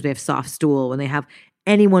GI issues, they have soft stool. When they have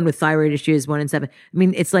anyone with thyroid issues, 1 in 7. I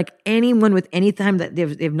mean, it's like anyone with any time that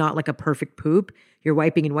they've not like a perfect poop, you're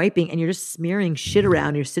wiping and you're just smearing shit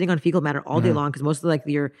around. You're sitting on fecal matter all day long because most of like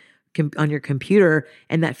you're on your computer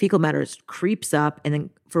and that fecal matter creeps up. And then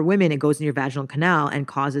for women, it goes in your vaginal canal and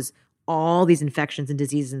causes all these infections and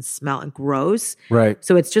diseases and smell and gross. Right.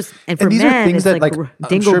 So it's just, and for these are men, things it's that, like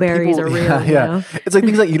dingleberries people, are real. Yeah, You know? It's like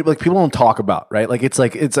things that people don't talk about, right? Like it's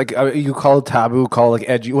like you call it taboo, call it like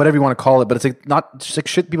edgy, whatever you want to call it, but it's like not just like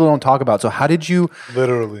shit people don't talk about. So how did you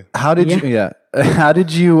Literally. How did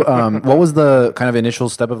you what was the kind of initial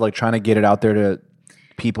step of like trying to get it out there to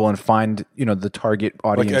people and find, the target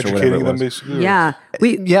Like audience or whatever educating it them was. basically. or- Yeah.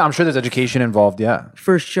 Yeah, I'm sure there's education involved. Yeah.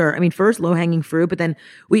 For sure. I mean, first low hanging fruit, but then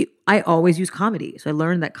I always use comedy. So I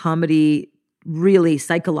learned that comedy really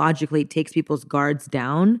psychologically takes people's guards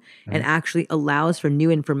down and actually allows for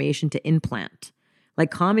new information to implant. Like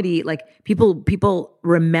comedy, like people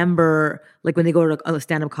remember like when they go to a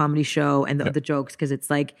stand-up comedy show and the jokes, because it's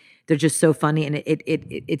like they're just so funny, and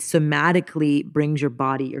it somatically brings your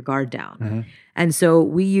body, your guard down. And so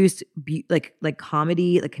we used like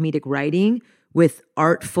comedy, like comedic writing with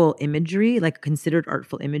artful imagery, like considered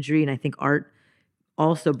artful imagery. And I think art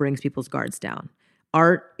also brings people's guards down.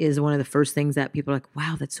 Art is one of the first things that people are like,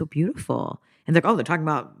 wow, that's so beautiful. And they're like, oh, they're talking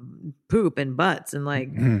about poop and butts and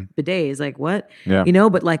like bidets. Like, what? Yeah.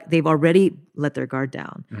 But like they've already let their guard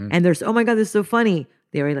down. And there's, oh my God, this is so funny.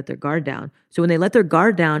 They already let their guard down. So when they let their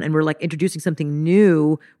guard down and we're like introducing something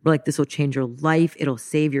new, we're like, this will change your life. It'll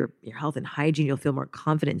save your health and hygiene. You'll feel more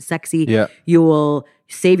confident and sexy. Yeah. You will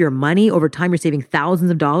save your money. Over time, you're saving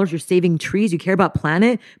thousands of dollars. You're saving trees. You care about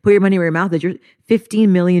planet. Put your money where your mouth is.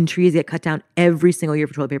 15 million trees get cut down every single year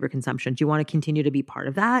for toilet paper consumption. Do you want to continue to be part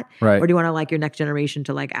of that? Right. Or do you want to like your next generation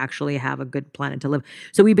to like actually have a good planet to live?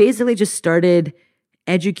 So we basically just started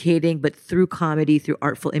educating, but through comedy, through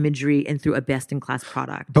artful imagery, and through a best-in-class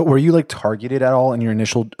product. But were you like targeted at all in your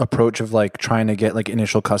initial approach of like trying to get like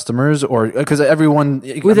initial customers, or because everyone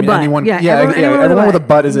With a butt. anyone, Everyone everyone with a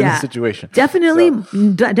butt is in Yeah. this situation. Definitely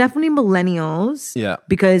millennials. Yeah.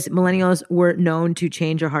 Because millennials were known to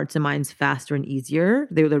change their hearts and minds faster and easier.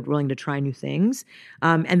 They were willing to try new things.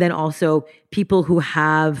 And then also people who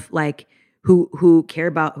have like, who care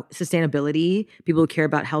about sustainability, people who care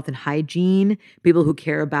about health and hygiene, people who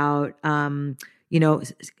care about,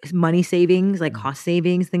 money savings, like cost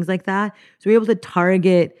savings, things like that. So we're able to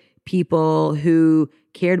target people who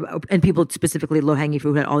cared about, and people specifically low hanging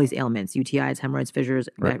fruit who had all these ailments, UTIs, hemorrhoids, fissures,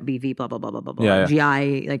 BV, blah, blah, blah, blah, blah, blah, Yeah,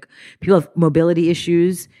 GI, like people have mobility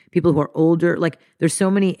issues, people who are older, like there's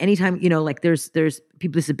so many, anytime, like there's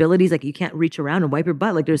people with disabilities, like you can't reach around and wipe your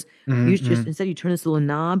butt. Like there's, you just, instead you turn this little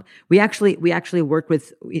knob. We actually work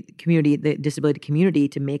with the disability community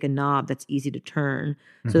to make a knob that's easy to turn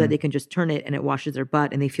so that they can just turn it and it washes their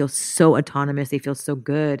butt and they feel so autonomous. They feel so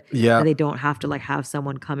good. Yeah. And they don't have to like have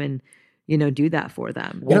someone come and, do that for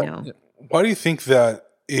them. Why do you think that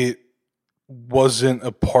it wasn't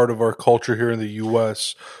a part of our culture here in the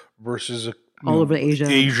U.S. versus All over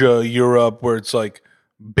Asia, Europe, where it's like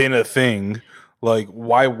been a thing? Like,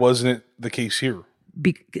 why wasn't it the case here?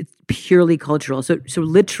 It's purely cultural. So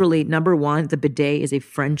literally, number one, the bidet is a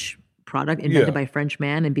French product invented by a French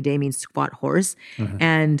man, and bidet means squat horse.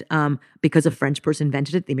 And because a French person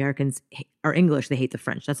invented it, the Americans are English. They hate the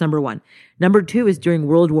French. That's number one. Number two is during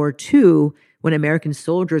World War II, when American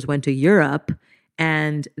soldiers went to Europe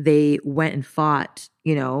and they went and fought,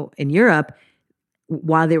 in Europe,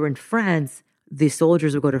 while they were in France, the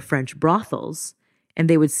soldiers would go to French brothels and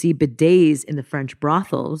they would see bidets in the French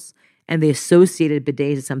brothels. And they associated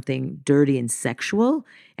bidets as something dirty and sexual.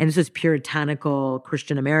 And this was puritanical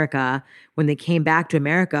Christian America. When they came back to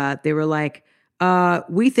America, they were like,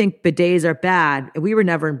 we think bidets are bad. We were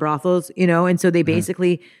never in brothels, And so they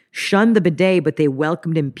basically shunned the bidet, but they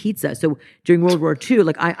welcomed in pizza. So during World War II,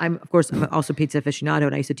 like I'm also a pizza aficionado,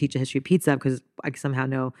 and I used to teach a history of pizza because I somehow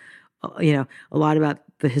know, a lot about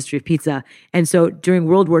the history of pizza. And so during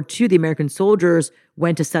World War II, the American soldiers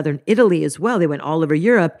went to southern Italy as well. They went all over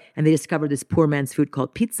Europe and they discovered this poor man's food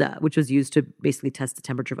called pizza, which was used to basically test the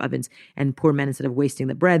temperature of ovens. And poor men, instead of wasting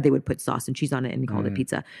the bread, they would put sauce and cheese on it and called it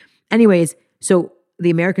pizza. Anyways, so the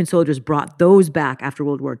American soldiers brought those back after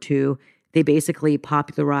World War II. They basically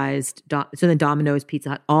popularized, so then Domino's, Pizza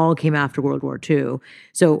Hut, all came after World War II.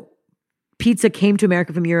 So pizza came to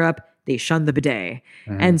America from Europe. They shunned the bidet.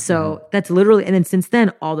 And so that's literally, and then since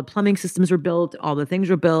then, all the plumbing systems were built, all the things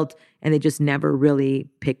were built, and they just never really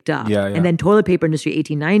picked up. And then toilet paper industry,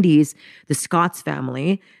 1890s, the Scott's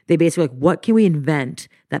family, they basically like, what can we invent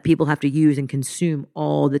that people have to use and consume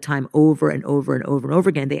all the time over and over and over and over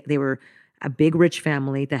again? They were a big rich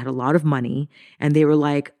family that had a lot of money, and they were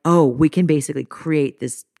like, oh, we can basically create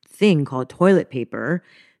this thing called toilet paper.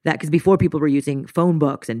 That because before people were using phone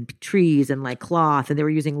books and trees and like cloth, and they were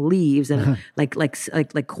using leaves and like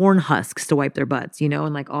corn husks to wipe their butts,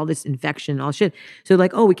 and like all this infection, all shit. So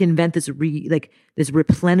like, oh, we can invent this this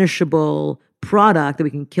replenishable product that we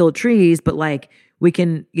can kill trees, but like we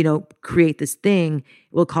can create this thing.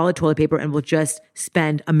 We'll call it toilet paper, and we'll just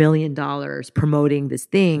spend $1 million promoting this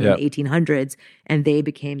thing in the 1800s, and they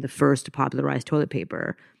became the first to popularize toilet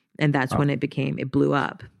paper, and that's when it blew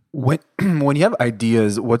up. When when you have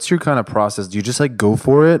ideas, what's your kind of process? Do you just like go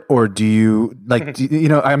for it, or do you like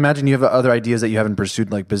I imagine you have other ideas that you haven't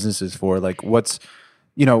pursued like businesses for. Like what's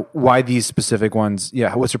why these specific ones?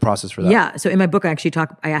 Yeah, what's your process for that? Yeah. So in my book, I actually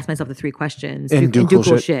I asked myself the 3 questions. In Do Cool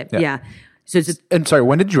Shit? Shit. Yeah. Yeah. So it's And sorry,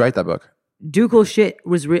 when did you write that book? Do Cool Shit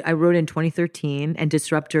I wrote it in 2013, and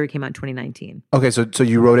Disruptor came out in 2019. Okay, so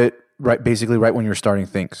you wrote it basically right when you were starting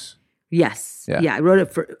Thinks. Yes. Yeah. I wrote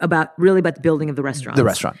it about the building of the restaurant. The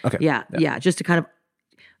restaurant. Okay. Yeah. Just to kind of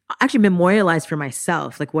actually memorialize for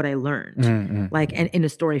myself like what I learned, like and in a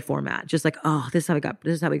story format. Just like, oh, this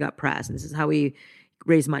is how we got press, and this is how we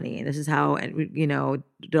raise money, and this is how, and we,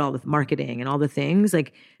 did all the marketing and all the things.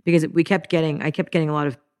 Like because I kept getting a lot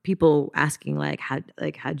of people asking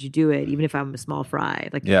how'd you do it, even if I'm a small fry.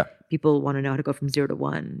 Like people want to know how to go from 0 to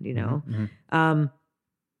 1.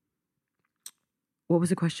 What was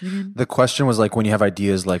the question again? The question was like when you have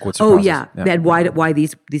ideas, like what's your process? And why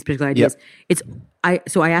these particular ideas?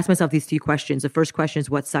 So I asked myself these 3 questions. The first question is,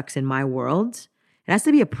 what sucks in my world? It has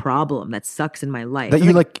to be a problem that sucks in my life that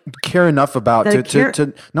you like care enough about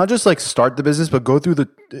to not just like start the business, but go through the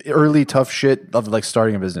early tough shit of like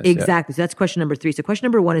starting a business. Exactly. So that's question number 3. So question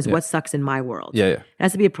number 1 is what sucks in my world? It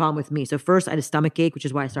has to be a problem with me. So first I had a stomach ache, which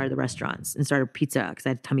is why I started the restaurants and started pizza because I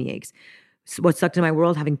had tummy aches. So what sucked in my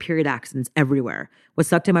world? Having period accidents everywhere. What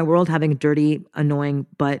sucked in my world? Having a dirty, annoying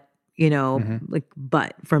butt, like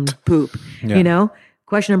butt from poop,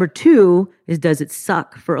 Question number 2 is, does it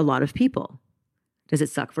suck for a lot of people? Does it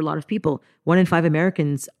suck for a lot of people? 1 in 5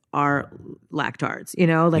 Americans are lactards,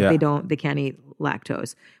 they can't eat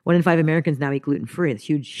lactose. 1 in 5 Americans now eat gluten-free. It's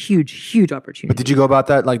huge opportunity. But did you go about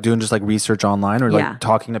that like doing just like research online or like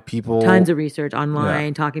talking to people? Tons of research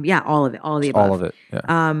online, talking, all of it, all of the above. All of it. Yeah.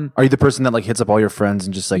 Are you the person that like hits up all your friends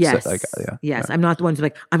and just like yes. Yes. I'm not the one who's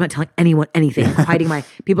like, I'm not telling anyone anything. I'm hiding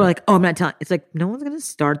people are like, oh, I'm not telling. It's like, no one's going to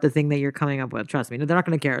start the thing that you're coming up with. Trust me. They're not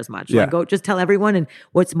going to care as much. Like, go just tell everyone, and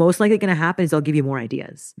what's most likely going to happen is they'll give you more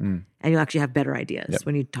ideas. And you'll actually have better ideas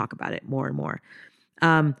when you talk about it more and more.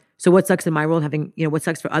 So what sucks in my world, having, what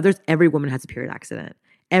sucks for others, every woman has a period accident.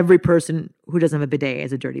 Every person who doesn't have a bidet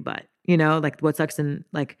has a dirty butt, like what sucks in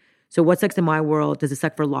what sucks in my world, does it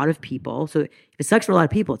suck for a lot of people? So if it sucks for a lot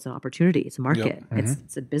of people, it's an opportunity, it's a market,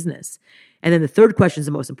 it's a business. And then the third question is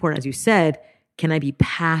the most important, as you said, can I be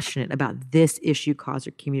passionate about this issue, cause,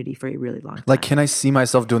 or community for a really long time? Like, can I see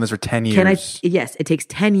myself doing this for 10 years? Yes, it takes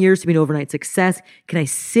 10 years to be an overnight success. Can I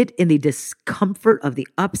sit in the discomfort of the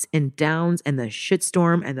ups and downs and the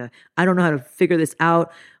shitstorm and the, I don't know how to figure this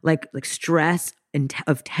out, like stress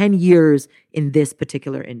of 10 years in this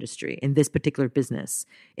particular industry, in this particular business,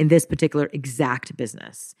 in this particular exact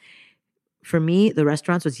business? For me, the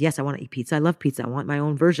restaurants was, yes, I want to eat pizza. I love pizza. I want my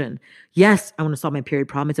own version. Yes, I want to solve my period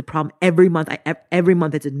problem. It's a problem every month. Every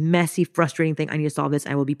month, it's a messy, frustrating thing. I need to solve this.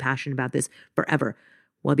 I will be passionate about this forever.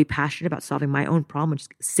 Will I be passionate about solving my own problem, which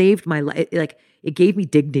saved my life? It gave me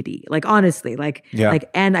dignity. Like, honestly,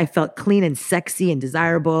 and I felt clean and sexy and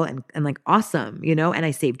desirable and like awesome, and I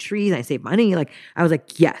saved trees, and I saved money. Like, I was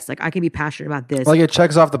like, yes, like I can be passionate about this. Like, it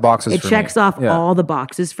checks off the boxes. It checks off all the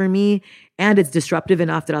boxes for me. And it's disruptive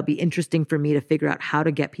enough that it'll be interesting for me to figure out how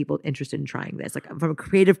to get people interested in trying this. Like, from a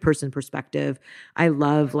creative person perspective, I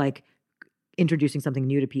love like introducing something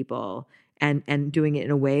new to people and doing it in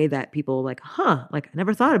a way that people like, like I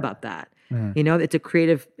never thought about that. It's a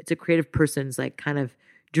creative person's like kind of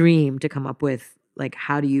dream to come up with like,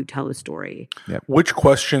 how do you tell a story? Yep. Which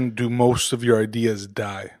question do most of your ideas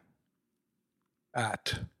die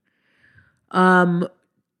at?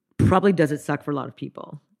 Probably, does it suck for a lot of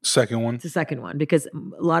people? Second one. It's the second one, because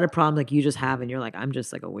a lot of problems like you just have, and you're like, I'm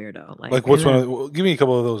just like a weirdo. Like what's one? Give me a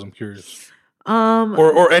couple of those. I'm curious.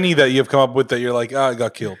 Or any that you've come up with that you're like, I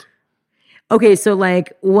got killed. Okay, so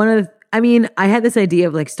like I had this idea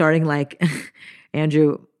of like starting like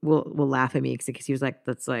Andrew will laugh at me because he was like,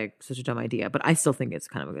 that's like such a dumb idea, but I still think it's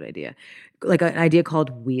kind of a good idea. Like an idea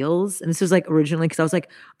called Wheels. And this was like originally because I was like,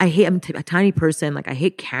 I'm a tiny person. Like I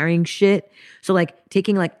hate carrying shit. So like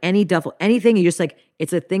taking like any duffel, anything, you just like,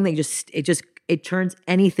 it's a thing that it turns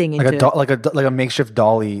anything into like a makeshift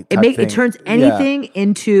dolly. It turns anything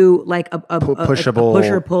into like a pushable push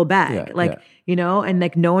or pull bag. And like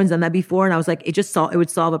no one's done that before. And I was like, it would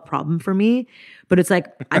solve a problem for me. But it's like,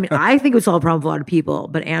 I think it would solve a problem for a lot of people.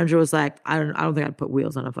 But Andrew was like, I don't think I'd put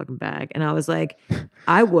wheels on a fucking bag. And I was like,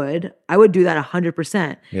 I would do that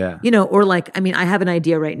 100%. Yeah. Or like, I have an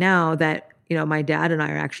idea right now that, my dad and I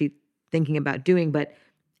are actually thinking about doing,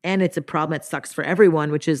 and it's a problem that sucks for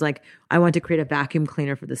everyone, which is like, I want to create a vacuum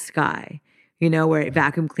cleaner for the sky, where it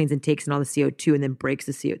vacuum cleans and takes in all the CO2 and then breaks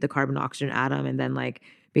the carbon oxygen atom and then like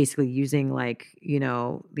basically using like,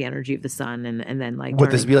 the energy of the sun and then like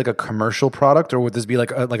Would this be like a commercial product, or would this be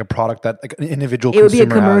like a product that like an individual it would be a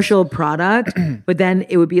consumer commercial product, but then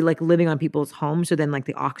it would be like living on people's homes. So then like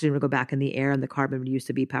the oxygen would go back in the air and the carbon would use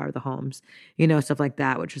to be power the homes, stuff like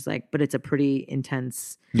that, which is like, but it's a pretty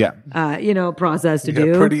intense, process to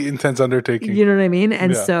do. Pretty intense undertaking. You know what I mean?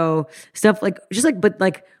 And so stuff like, just like, but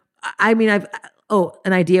like, I mean, an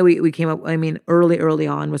idea we came up, I mean, early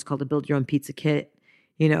on was called the Build Your Own Pizza Kit,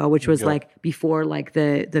 which was like before like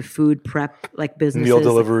the food prep, like businesses. Meal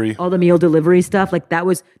delivery. Like, all the meal delivery stuff. Like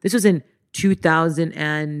this was in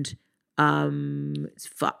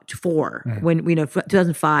 2004 when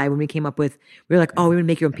 2005 when we came up with, we were like, oh, we would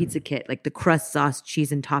make your own pizza kit, like the crust, sauce,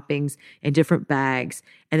 cheese, and toppings in different bags,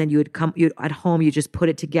 and then you at home you just put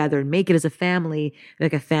it together and make it as a family,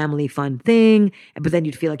 like a family fun thing, but then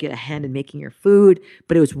you'd feel like you had a hand in making your food,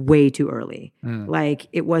 but it was way too early. Like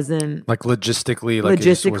it wasn't like logistically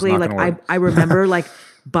like I remember like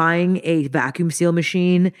buying a vacuum seal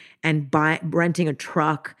machine and renting a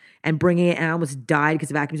truck and bringing it, and I almost died because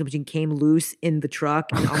the vacuum seal machine came loose in the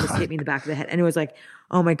truck and almost hit me in the back of the head. And it was like,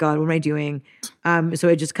 oh my God, what am I doing? So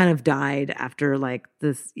it just kind of died after like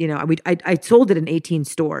this, I sold it in 18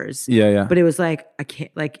 stores. Yeah. But it was like, I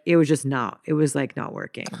can't, like, it was like not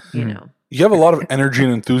working, You have a lot of energy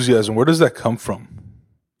and enthusiasm. Where does that come from?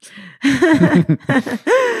 I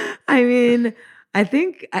mean,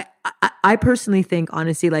 I personally think,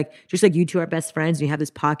 honestly, like just like you two are best friends, and you have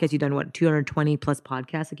this podcast, you've done 220 plus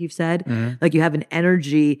podcasts, like you've said, like you have an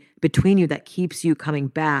energy between you that keeps you coming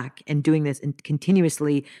back and doing this and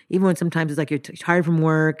continuously, even when sometimes it's like you're tired from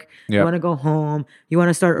work, you want to go home, you want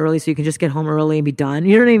to start early so you can just get home early and be done.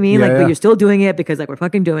 You know what I mean? But you're still doing it because like we're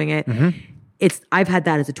fucking doing it. I've had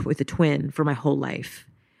that with a twin for my whole life.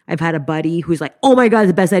 I've had a buddy who's like, oh my God, it's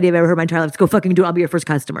the best idea I've ever heard in my entire life. Let's go fucking do it. I'll be your first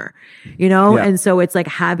customer, And so it's like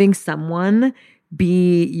having someone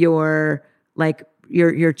be your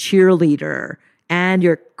cheerleader and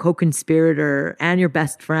your co-conspirator and your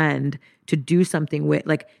best friend to do something with,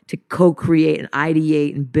 like to co-create and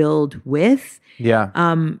ideate and build with.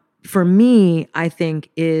 Yeah. For me, I think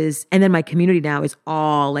and then my community now is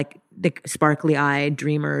all like the sparkly-eyed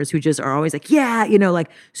dreamers who just are always like, like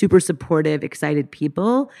super supportive, excited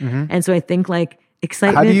people. And so I think like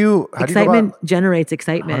excitement generates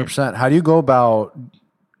excitement. 100%. How do you go about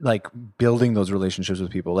like building those relationships with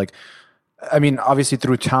people? Like, I mean, obviously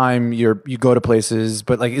through time you go to places,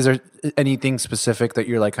 but like, is there anything specific that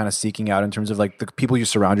you're like kind of seeking out in terms of like the people you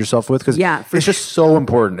surround yourself with? Because it's just so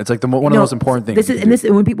important. It's like one of the most important things.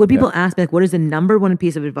 When people ask me like, what is the number one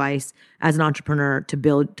piece of advice as an entrepreneur to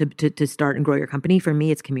build, to start and grow your company? For me,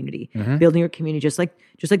 it's community. Building your community, just like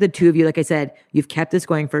the two of you, like I said, you've kept this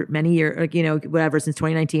going for many years, like, whatever, since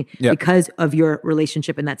 2019, because of your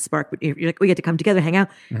relationship and that spark. You're like, we get to come together, hang out.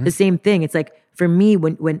 The same thing. It's like, for me,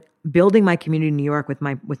 when building my community in New York with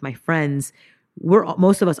my friends,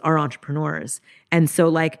 most of us are entrepreneurs. And so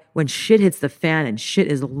like when shit hits the fan and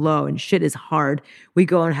shit is low and shit is hard, we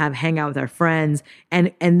go and hang out with our friends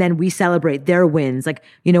and then we celebrate their wins. Like,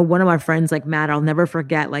 one of our friends, like Matt, I'll never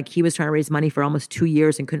forget, like he was trying to raise money for almost 2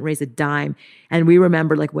 years and couldn't raise a dime. And we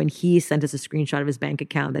remember like when he sent us a screenshot of his bank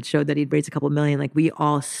account that showed that he'd raised a couple million, like we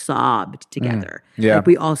all sobbed together. Like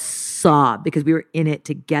we all sobbed because we were in it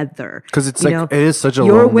together. Because it's like, it is such a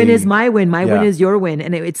your win is my win. My win is your win.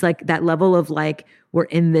 And it's like that level of like, we're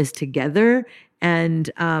in this together. And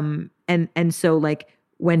so like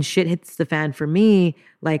when shit hits the fan for me,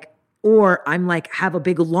 like, or I'm like, have a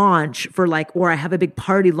big launch for like, or I have a big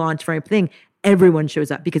party launch for a thing, everyone shows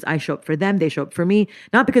up because I show up for them. They show up for me.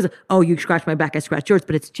 Not because, oh, you scratch my back, I scratch yours,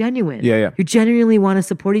 but it's genuine. Yeah. You genuinely want to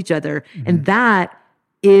support each other. And that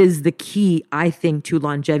is the key, I think, to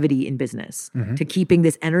longevity in business, to keeping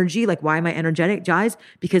this energy. Like, why am I energized?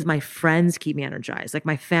 Because my friends keep me energized. Like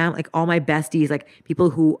my family, like all my besties, like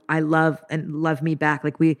people who I love and love me back.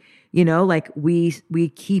 Like we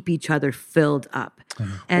keep each other filled up.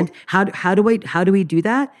 And how do we do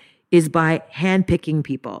that? Is by handpicking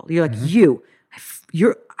people. You're like,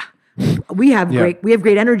 we have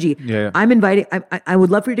great energy. I'm inviting, I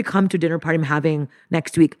would love for you to come to a dinner party I'm having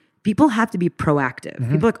next week. People have to be proactive.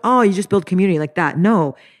 People are like, oh, you just build community like that.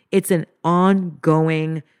 No, it's an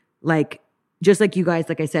ongoing, like, just like you guys,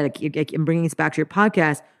 like I said, I'm bringing this back to your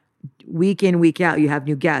podcast. Week in, week out, you have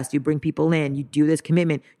new guests, you bring people in, you do this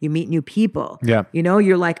commitment, you meet new people. Yeah.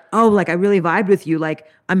 You're like, oh, like I really vibed with you. Like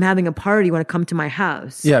I'm having a party, you want to come to my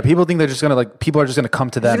house? Yeah. People think they're just going to people are just going to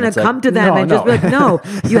come to them. Just going to come to them and just be like, no,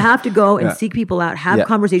 you have to go and seek people out, have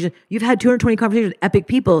conversations. You've had 220 conversations with epic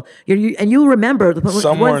people. And you'll remember.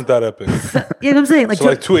 Some weren't that epic. You know what I'm saying? Like, so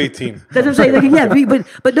like 218. That's what I'm saying. Like,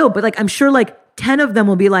 but like I'm sure like 10 of them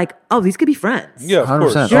will be like, oh, these could be friends. Yeah, of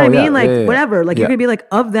course. 100%. Do you know what I Oh, mean? yeah, Like, yeah, yeah. whatever. Like, Yeah. you're going to be like,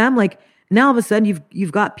 of them, like, now all of a sudden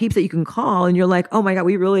you've got peeps that you can call and you're like, oh my God,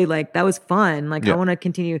 we really like, that was fun. Like, Yeah. I want to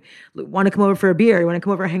continue, want to come over for a beer. You want to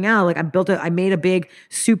come over and hang out. Like, I made a big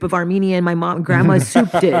soup of Armenian, my mom, grandma's soup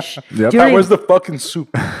dish. Yep. Do you know what I Where's mean? the fucking soup?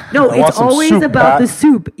 No, I want it's some always soup, about Pat. the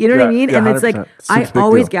soup. You know what I Yeah, mean? yeah, And it's like, 100%. I Soup's a big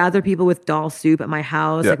always deal. gather people with doll soup at my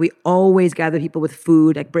house. Yeah. Like, we always gather people with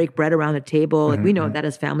food, like break bread around the table. Like, we know that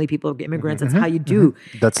as family people, immigrants, that's how you do.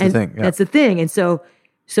 That's the And thing, yeah. That's the thing. And so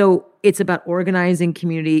it's about organizing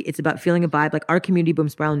community. It's about feeling a vibe. Like our community, Boom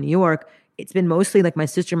Spiral in New York, it's been mostly like my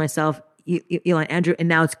sister, myself, Eli, Andrew, and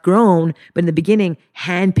now it's grown. But in the beginning,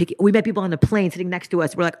 handpicking. We met people on the plane sitting next to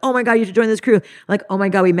us. We're like, oh my God, you should join this crew. Like, oh my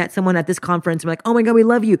God, we met someone at this conference. We're like, oh my God, we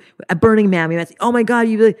love you. At Burning Man, we met, oh my God,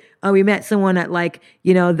 we met someone at like,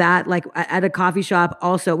 that, like at a coffee shop.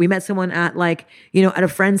 Also, we met someone at like, at a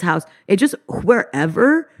friend's house. It just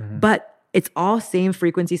wherever, but it's all same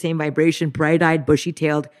frequency, same vibration, bright-eyed,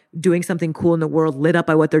 bushy-tailed, doing something cool in the world, lit up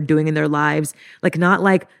by what they're doing in their lives. Like, not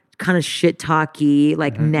like kind of shit talky,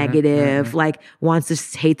 like negative, like wants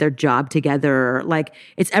to hate their job together. Like,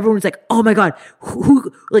 it's everyone's like, oh my God,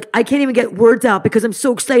 who like, I can't even get words out because I'm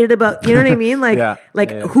so excited about, you know what I mean? Like,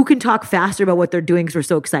 Yeah. who can talk faster about what they're doing because we're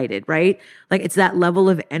so excited, right? Like, it's that level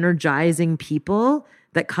of energizing people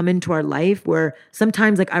that come into our life where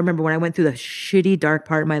sometimes, like, I remember when I went through the shitty dark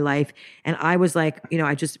part of my life and I was like,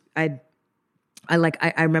 I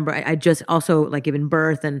remember I just also like given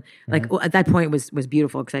birth and like, well, at that point was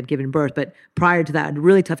beautiful because I'd given birth, but prior to that, I had a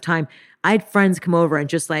really tough time. I had friends come over and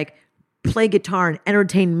just like play guitar and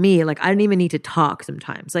entertain me. Like, I didn't even need to talk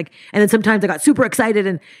sometimes. Like, and then sometimes I got super excited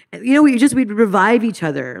and we'd revive each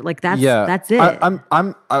other. Like, that's it.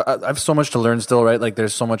 I have so much to learn still, right? Like,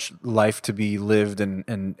 there's so much life to be lived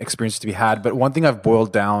and experiences to be had. But one thing I've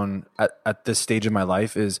boiled down at this stage of my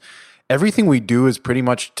life is everything we do is pretty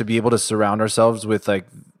much to be able to surround ourselves with like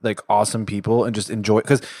awesome people and just enjoy,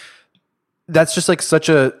 because that's just like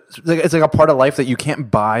it's like a part of life that you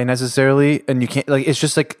can't buy necessarily, and you can't like it's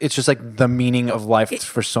just like the meaning of life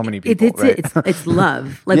for so many people. It's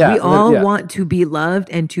love. Like, we all want to be loved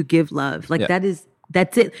and to give love. Like,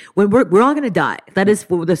 that's it. When we're all gonna die. That is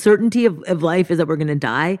the certainty of life, is that we're gonna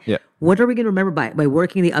die. Yeah. What are we gonna remember by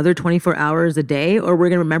working the other 24 hours a day, or we're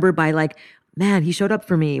gonna remember by like, man, he showed up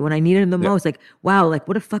for me when I needed him the most. Like, wow, like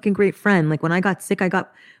what a fucking great friend. Like, when I got sick, I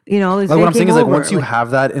got, like, what I'm saying is, like, once you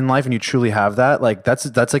have that in life and you truly have that, like, that's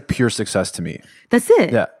like pure success to me. That's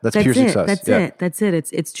it. Yeah, that's pure success. That's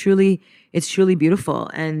it. It's truly beautiful.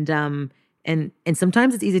 And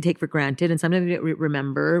sometimes it's easy to take for granted, and sometimes we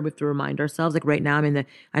remember. We have to remind ourselves. Like, right now,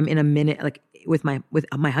 I'm in a minute, like with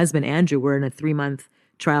my husband Andrew. We're in a 3-month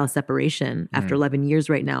trial separation after 11 years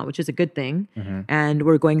right now, which is a good thing. And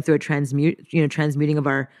we're going through a transmuting of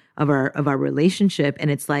our relationship. And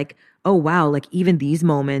it's like, oh wow, like even these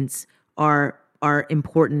moments are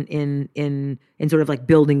important in sort of like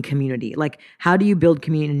building community. Like, how do you build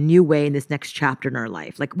community in a new way in this next chapter in our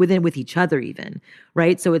life? Like, with each other even,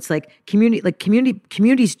 right? So it's like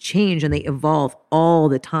communities change and they evolve all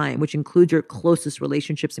the time, which includes your closest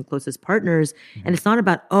relationships and closest partners. And it's not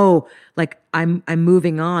about, oh, like I'm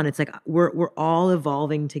moving on. It's like we're all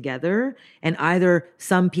evolving together, and either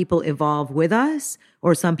some people evolve with us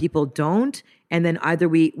or some people don't. And then either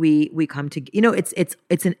we come to,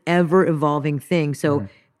 it's an ever evolving thing. So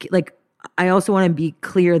like, I also want to be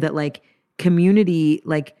clear that like community,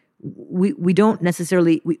 like we don't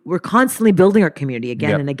necessarily, we're constantly building our community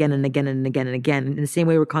again and again and again and again and again. In the same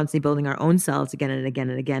way, we're constantly building our own selves again and again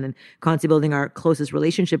and again, and constantly building our closest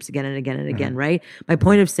relationships again and again and again. Right. My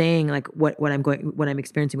point of saying like what I'm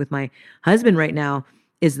experiencing with my husband right now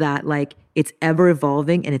is that like it's ever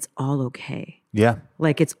evolving and it's all okay. Yeah.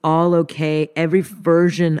 Like, it's all okay. Every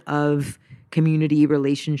version of community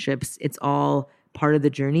relationships, it's all part of the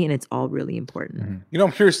journey, and it's all really important.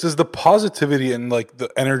 I'm curious, does the positivity and like the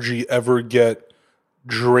energy ever get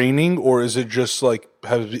draining, or is it just like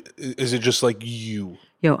you?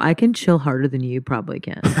 Yo, I can chill harder than you probably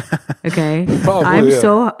can. Okay? Probably,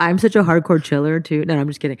 I'm such a hardcore chiller too. No, I'm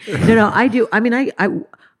just kidding. No, I do. I mean,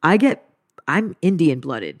 I'm Indian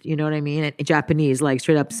blooded, you know what I mean? And Japanese, like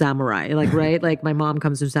straight up samurai, like, right? Like, my mom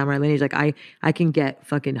comes from samurai lineage. Like, I can get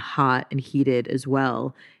fucking hot and heated as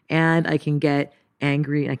well. And I can get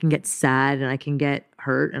angry, and I can get sad, and I can get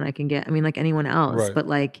hurt, and I can get, like anyone else. Right. But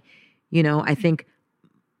like, I think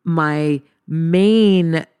my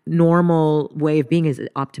main normal way of being is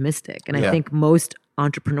optimistic. And I think most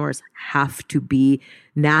entrepreneurs have to be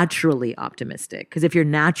naturally optimistic. Because if you're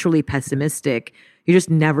naturally pessimistic, you're just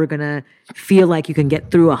never gonna feel like you can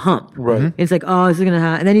get through a hump. Right. It's like, oh, this is gonna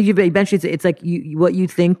happen, and then you eventually it's like what you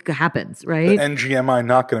think happens, right? NGMI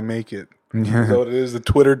not going to make it. Is that what it is? The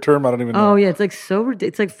Twitter term? I don't even know. Oh yeah, it's like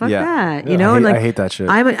it's like fuck Yeah. that, Yeah. you know. I and hate- like I hate that shit.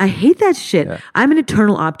 I hate that shit. Yeah. I'm an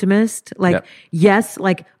eternal optimist. Like Yeah. yes,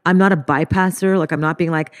 like I'm not a bypasser. Like I'm not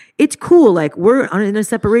being like it's cool. Like we're in a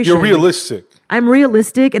separation. You're realistic. I'm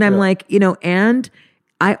realistic, and I'm like and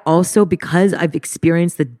I also, because I've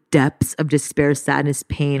experienced the depths of despair, sadness,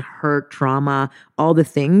 pain, hurt, trauma, all the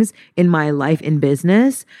things in my life in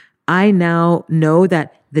business, I now know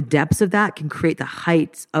that the depths of that can create the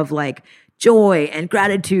heights of like joy and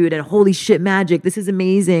gratitude and holy shit magic. This is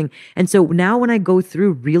amazing. And so now when I go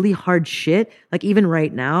through really hard shit, like even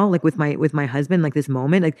right now, like with my husband, like this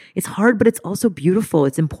moment, like it's hard, but it's also beautiful.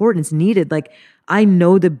 It's important. It's needed. Like I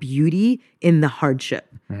know the beauty in the hardship.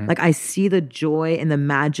 Like I see the joy and the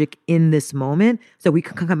magic in this moment. So we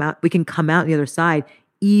can come out the other side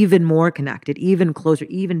even more connected, even closer,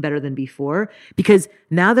 even better than before. Because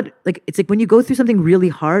now that like it's like when you go through something really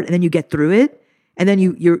hard and then you get through it, and then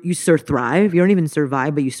you thrive. You don't even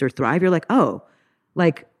survive, but you thrive. You're like, oh,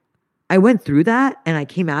 like I went through that and I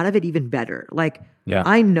came out of it even better. Like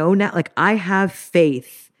I know now, like I have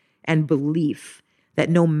faith and belief that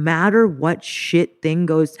no matter what shit thing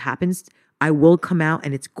happens, I will come out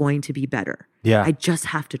and it's going to be better. Yeah. I just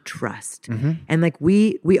have to trust. And like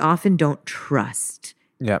we often don't trust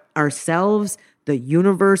ourselves, the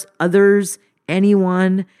universe, others,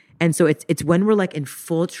 anyone. And so it's when we're like in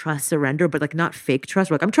full trust, surrender, but like not fake trust.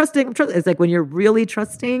 We're like, I'm trusting. It's like when you're really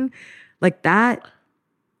trusting, like that.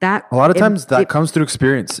 A lot of times that comes through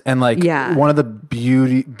experience. And like one of the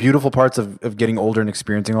beautiful parts of getting older and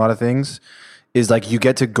experiencing a lot of things is like you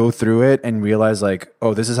get to go through it and realize like,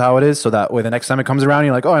 oh, this is how it is. So that way the next time it comes around,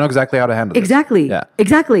 you're like, oh, I know exactly how to handle this. Exactly. Yeah.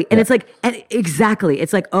 Exactly. And it's like,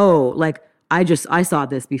 it's like, oh, like I saw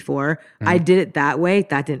this before. I did it that way.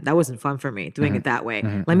 That wasn't fun for me doing it that way.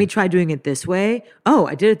 Let me try doing it this way. Oh,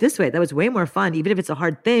 I did it this way. That was way more fun. Even if it's a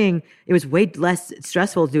hard thing, it was way less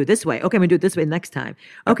stressful to do it this way. Okay, I'm gonna do it this way next time.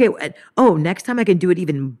 Okay. Oh, next time I can do it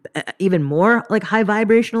even more like high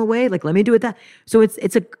vibrational way. Like, let me do it that. So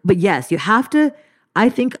but yes, you have to, I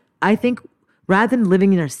think rather than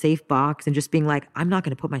living in our safe box and just being like, I'm not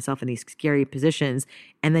going to put myself in these scary positions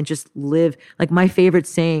and then just live. Like my favorite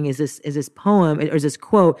saying is this poem or is this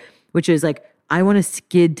quote, which is like, I want to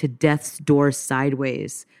skid to death's door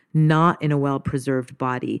sideways, not in a well-preserved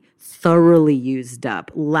body, thoroughly used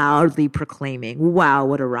up, loudly proclaiming, wow,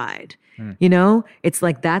 what a ride. You know, it's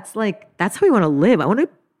like, that's how we want to live. I want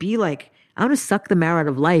to suck the marrow out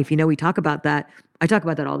of life. You know, we talk about that. I talk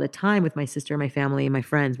about that all the time with my sister, my family, and my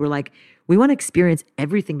friends. We're like, we want to experience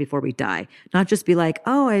everything before we die, not just be like,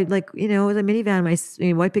 oh, I like, you know, the minivan,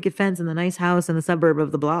 my white picket fence, and the nice house in the suburb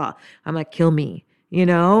of the blah. I'm like, kill me, you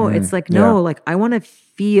know. It's like no, like I want to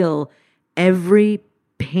feel every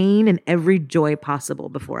pain and every joy possible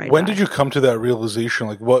before I die. When did you come to that realization?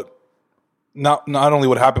 Like what? Not only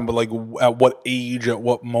what happened, but like at what age, at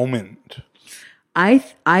what moment?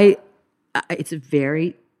 It's a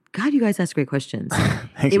very. God, you guys ask great questions.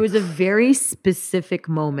 It was a very specific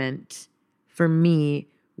moment for me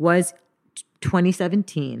was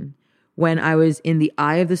 2017 when I was in the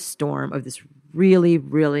eye of the storm of this really,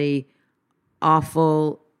 really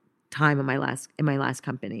awful time in my last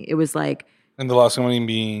company. It was like And the last company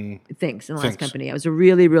being Thanks. In the last company. I was a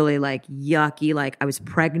really, really like yucky, like I was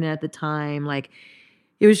pregnant at the time. Like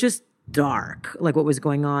it was just dark, like what was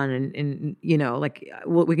going on. And you know, like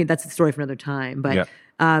that's the story for another time. But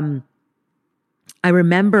I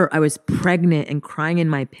remember I was pregnant and crying in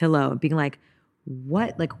my pillow and being like,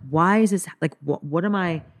 what? Like, why is this? Like, what am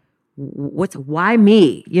I? Why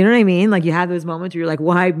me? You know what I mean? Like you have those moments where you're like,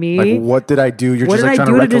 why me? Like, what did I do? You're what just did like I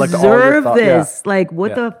trying to do to recollect all your deserve thoughts. this? Like,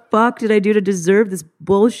 what the fuck did I do to deserve this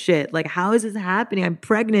bullshit? Like, how is this happening? I'm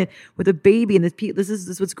pregnant with a baby, and this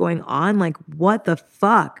is what's going on. Like, what the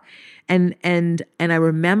fuck? And I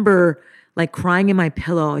remember like crying in my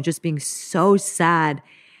pillow and just being so sad.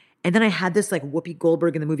 And then I had this like Whoopi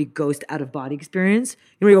Goldberg in the movie Ghost out of body experience.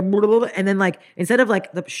 You know, you go, blah, blah, blah, and then like instead of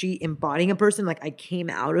like she embodying a person, like I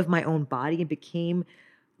came out of my own body and became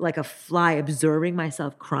like a fly, observing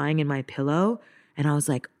myself crying in my pillow. And I was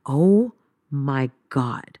like, oh my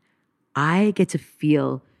God, I get to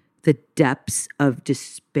feel the depths of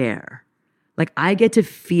despair. Like I get to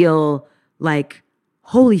feel like,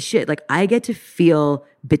 holy shit, like I get to feel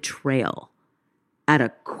betrayal at a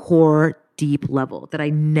core deep level that I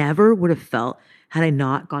never would have felt had I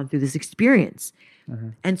not gone through this experience.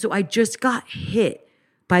 And so I just got hit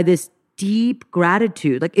by this deep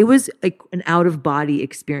gratitude. Like it was like an out of body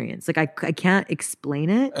experience. Like I can't explain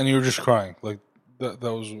it. And you were just crying. Like that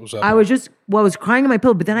was happening. I was crying in my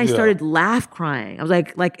pillow, but then I started laugh crying. I was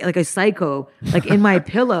like a psycho, like in my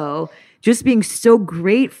pillow, just being so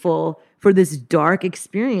grateful for this dark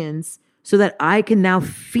experience so that I can now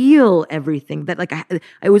feel everything that like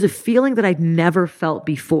it was a feeling that I'd never felt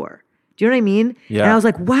before. Do you know what I mean? Yeah. And I was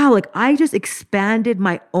like, wow, like I just expanded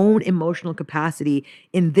my own emotional capacity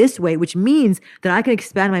in this way, which means that I can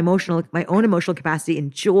expand my own emotional capacity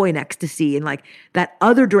in joy and ecstasy and like that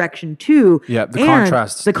other direction too. Yeah, the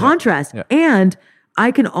contrast. The contrast. Yeah. And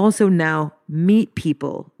I can also now meet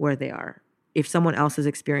people where they are. If someone else has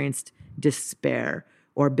experienced despair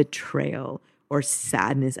or betrayal or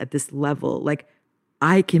sadness at this level, like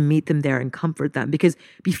I can meet them there and comfort them. Because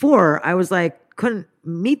before I was like, couldn't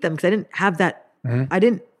meet them because I didn't have that. I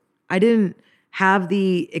didn't have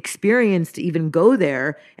the experience to even go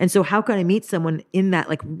there. And so how can I meet someone in that,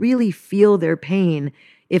 like really feel their pain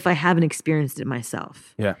if I haven't experienced it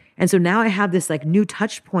myself? Yeah. And so now I have this like new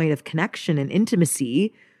touch point of connection and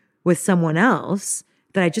intimacy with someone else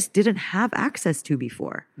that I just didn't have access to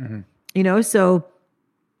before. You know, so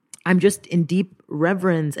I'm just in deep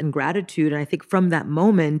reverence and gratitude. And I think from that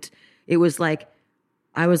moment, it was like,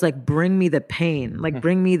 I was like, bring me the pain, like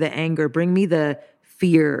bring me the anger, bring me the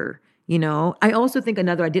fear, you know? I also think I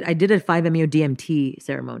did a 5-MeO DMT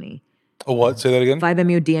ceremony. A what? Say that again?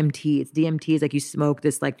 5-MeO DMT. It's DMT is like you smoke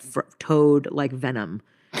this like toad like venom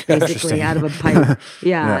basically out of a pipe.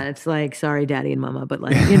 Yeah. It's like, sorry, daddy and mama, but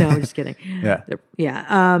like, you know, just kidding. Yeah.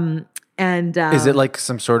 Yeah. And is it like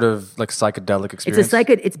some sort of like psychedelic experience?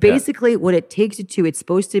 It's basically what it takes you to. It's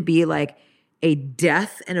supposed to be like a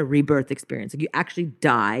death and a rebirth experience. Like you actually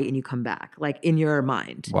die and you come back, like in your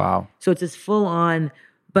mind. Wow. So it's this full on,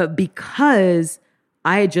 but because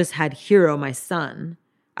I had just had Hero, my son,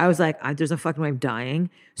 I was like, there's no fucking way I'm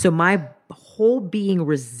dying. So my whole being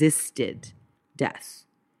resisted death.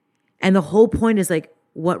 And the whole point is like,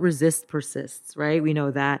 what resists persists, right? We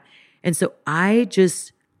know that. And so I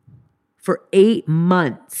just, for 8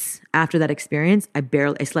 months after that experience, I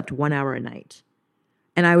slept 1 hour a night.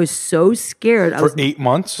 And I was so scared. For 8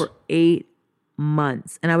 months? For 8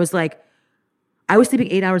 months. And I was like, I was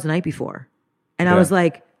sleeping 8 hours a night before. And I was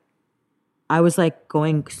like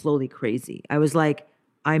going slowly crazy. I was like,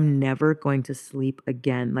 I'm never going to sleep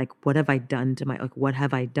again. Like, what have I done what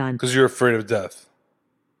have I done? Because you're afraid of death.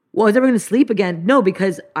 Well, I was never going to sleep again. No,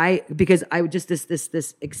 because I would just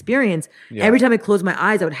this experience. Yeah. Every time I closed my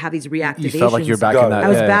eyes, I would have these reactivations. You felt like you're back in that. I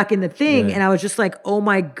was back in the thing, and I was just like, oh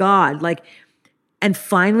my God, like. And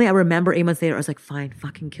finally, I remember 8 months later, I was like, fine,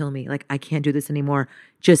 fucking kill me. Like, I can't do this anymore.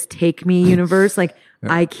 Just take me, universe. Like,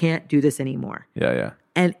 I can't do this anymore. Yeah.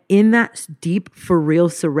 And in that deep, for real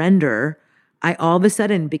surrender, I all of a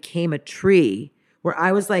sudden became a tree where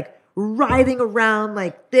I was like writhing around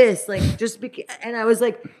like this, like and I was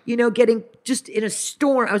like, you know, getting just in a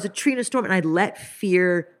storm. I was a tree in a storm and I let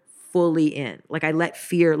fear fully in. Like, I let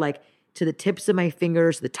fear like to the tips of my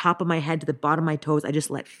fingers, to the top of my head, to the bottom of my toes. I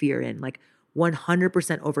just let fear in. Like,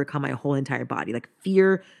 100% overcome my whole entire body. Like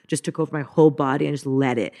fear just took over my whole body and just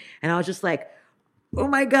let it. And I was just like, oh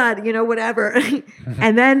my God, you know, whatever.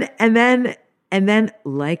 and then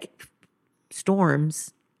like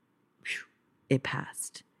storms, it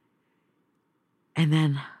passed. And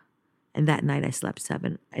that night I slept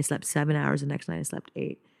 7 hours. The next night I slept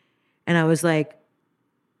 8. And I was like,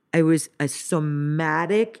 it was a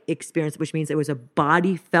somatic experience, which means it was a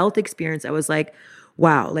body felt experience. I was like,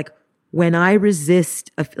 wow, like, when I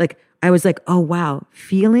resist, I was like, oh, wow,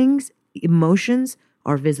 feelings, emotions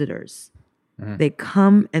are visitors. They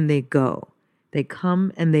come and they go. They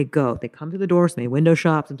come and they go. They come through the door. Sometimes they window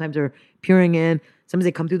shop. Sometimes they're peering in. Sometimes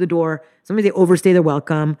they come through the door. Sometimes they overstay their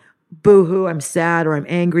welcome. Boo-hoo, I'm sad or I'm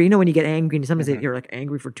angry. You know when you get angry and sometimes you're like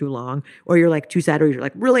angry for too long or you're like too sad or you're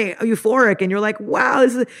like really euphoric and you're like, wow,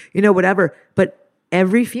 this is, you know, whatever. But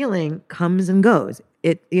every feeling comes and goes.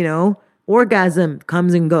 It, you know, orgasm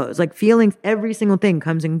comes and goes. Like feelings, every single thing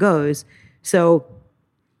comes and goes. So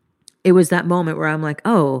it was that moment where I'm like,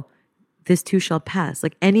 oh, this too shall pass.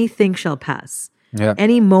 Like anything shall pass. Yeah.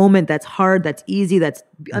 Any moment that's hard, that's easy, that's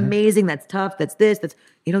amazing, that's tough, that's this,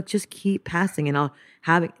 it'll just keep passing. And I'll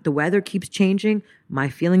have it, the weather keeps changing, my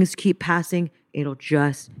feelings keep passing, it'll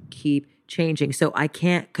just keep changing. So I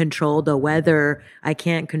can't control the weather. I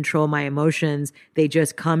can't control my emotions. They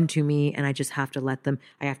just come to me and I just have to let them,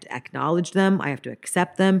 I have to acknowledge them. I have to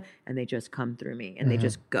accept them and they just come through me and they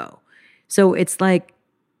just go. So it's like,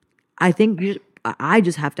 I think I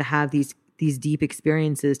just have to have these deep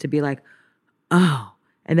experiences to be like, oh,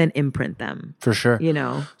 and then imprint them. For sure. You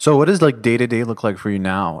know. So what does like day to day look like for you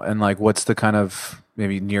now? And like what's the kind of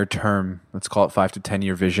maybe near term, let's call it 5 to 10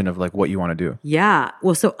 year vision of like what you want to do? Yeah.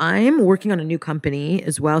 Well, so I'm working on a new company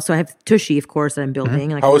as well. So I have Tushy, of course, that I'm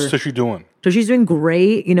building. Like How is Tushy doing? Tushy's doing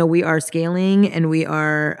great. You know, we are scaling and we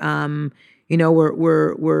are you know,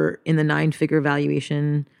 we're in the 9-figure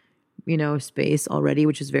valuation, you know, space already,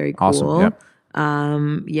 which is very cool.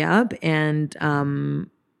 Awesome. Yep.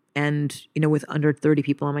 And you know, with under 30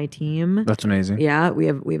 people on my team. That's amazing. Yeah, we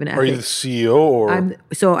have an epic. Are you the CEO or?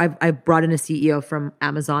 I've brought in a CEO from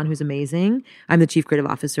Amazon who's amazing. I'm the chief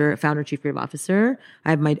creative officer, founder, chief creative officer. I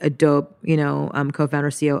have my dope, you know,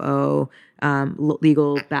 co-founder, COO,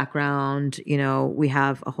 legal background. You know, we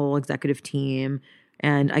have a whole executive team,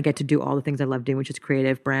 and I get to do all the things I love doing, which is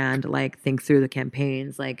creative, brand, like think through the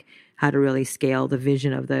campaigns, like how to really scale the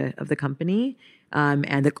vision of the company.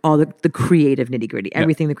 And all the creative nitty gritty,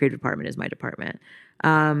 everything. The creative department is my department.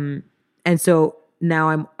 And so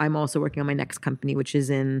now I'm also working on my next company, which is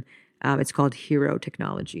it's called Hero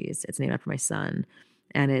Technologies. It's named after my son,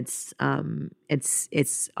 and it's I'll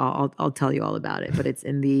tell you all about it, but it's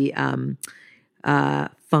in the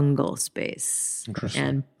fungal space. Interesting.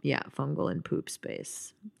 And fungal and poop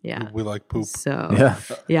space. Yeah. We like poop. So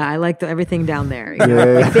yeah, I like everything down there.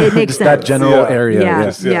 It makes just sense. that general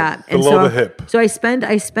area. Yeah. And below the hip. So I spend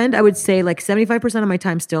I would say like 75% of my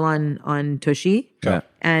time still on Tushy. Okay.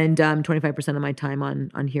 And 25% of my time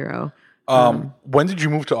on Hero. When did you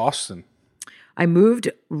move to Austin? I moved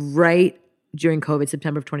right during COVID,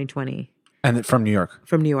 September of 2020. And from New York.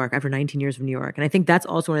 From New York, after 19 years of New York. And I think that's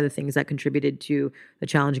also one of the things that contributed to the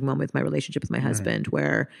challenging moment with my relationship with my husband,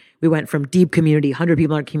 where we went from deep community, 100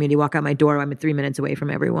 people in our community, walk out my door, I'm 3 minutes away from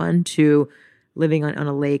everyone, to living on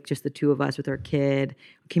a lake, just the two of us with our kid.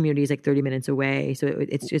 Community is like 30 minutes away. So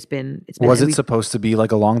it's been. Was it supposed to be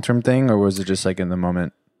like a long-term thing, or was it just like in the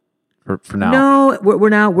moment? For now, no. We're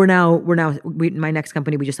now. My next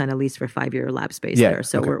company, we just signed a lease for a 5-year lab space there,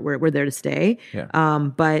 so we're there to stay. Yeah.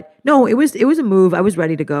 But no, it was a move. I was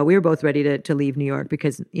ready to go. We were both ready to leave New York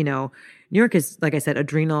because you know, New York is, like I said,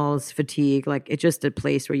 adrenals, fatigue. Like it's just a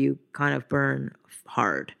place where you kind of burn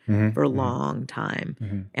hard for a long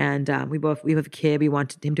time. And we have a kid. We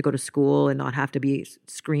wanted him to go to school and not have to be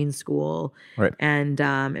screen school. Right. And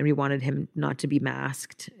we wanted him not to be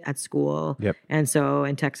masked at school. Yep. And so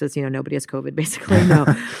in Texas, you know, nobody has COVID basically. No.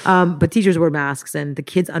 But teachers wear masks, and the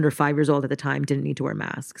kids under 5 years old at the time didn't need to wear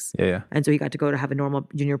masks. Yeah. And so he got to go to have a normal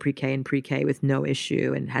junior pre-K and pre-K with no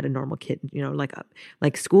issue, and had a normal kid, you know,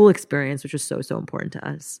 like school experience, which was so important to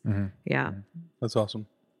us. Yeah. That's awesome.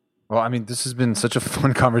 Well, I mean, this has been such a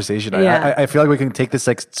fun conversation. Yeah. I feel like we can take this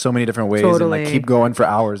like so many different ways and like keep going for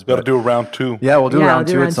hours. Got to do a round 2. Yeah, we'll do round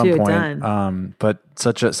 2 round at some 2, point. done. But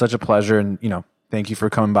such a pleasure, and you know, thank you for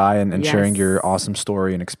coming by and sharing your awesome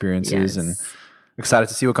story and experiences, and excited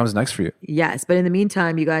to see what comes next for you. Yes, but in the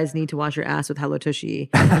meantime, you guys need to wash your ass with Hello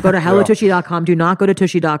Tushy. Go to hellotushy.com. Do not go to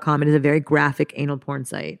tushy.com. It is a very graphic anal porn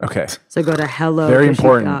site. Okay. So go to hello. Very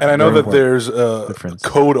important. And I know Very that there's a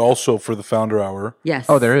code also for the Founder Hour. Yes.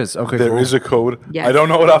 Oh, there is. Okay, There is a code. Yes. I don't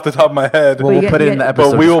know it off the top of my head. Well, we'll put it in the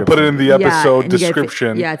episode. But we will put it in the episode and you get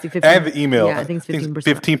description. it's 15, and the email. Yeah, I think it's 15%.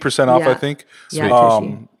 15% off, I think. Yeah,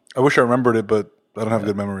 Tushy. I wish I remembered it, but I don't have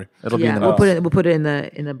good memory. It'll be in the we'll put it in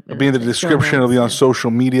the It'll be in the description. It'll be on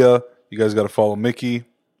social media. You guys got to follow Miki.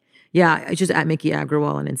 Yeah, it's just at Miki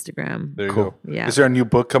Agrawal on Instagram. There you go. Yeah. Is there a new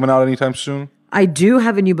book coming out anytime soon? I do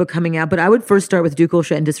have a new book coming out, but I would first start with Do Cool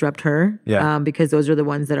Shit and Disrupt Her. Yeah. Because those are the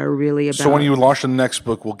ones that are really about. So when you launch the next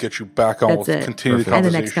book, we'll get you back on. That's We'll it. continue the And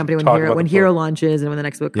conversation. the next company, Talk about when the Hero book. launches and when the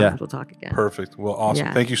next book comes, we'll talk again. Perfect. Well, awesome.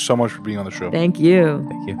 Yeah. Thank you so much for being on the show. Thank you.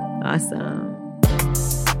 Thank you. Awesome.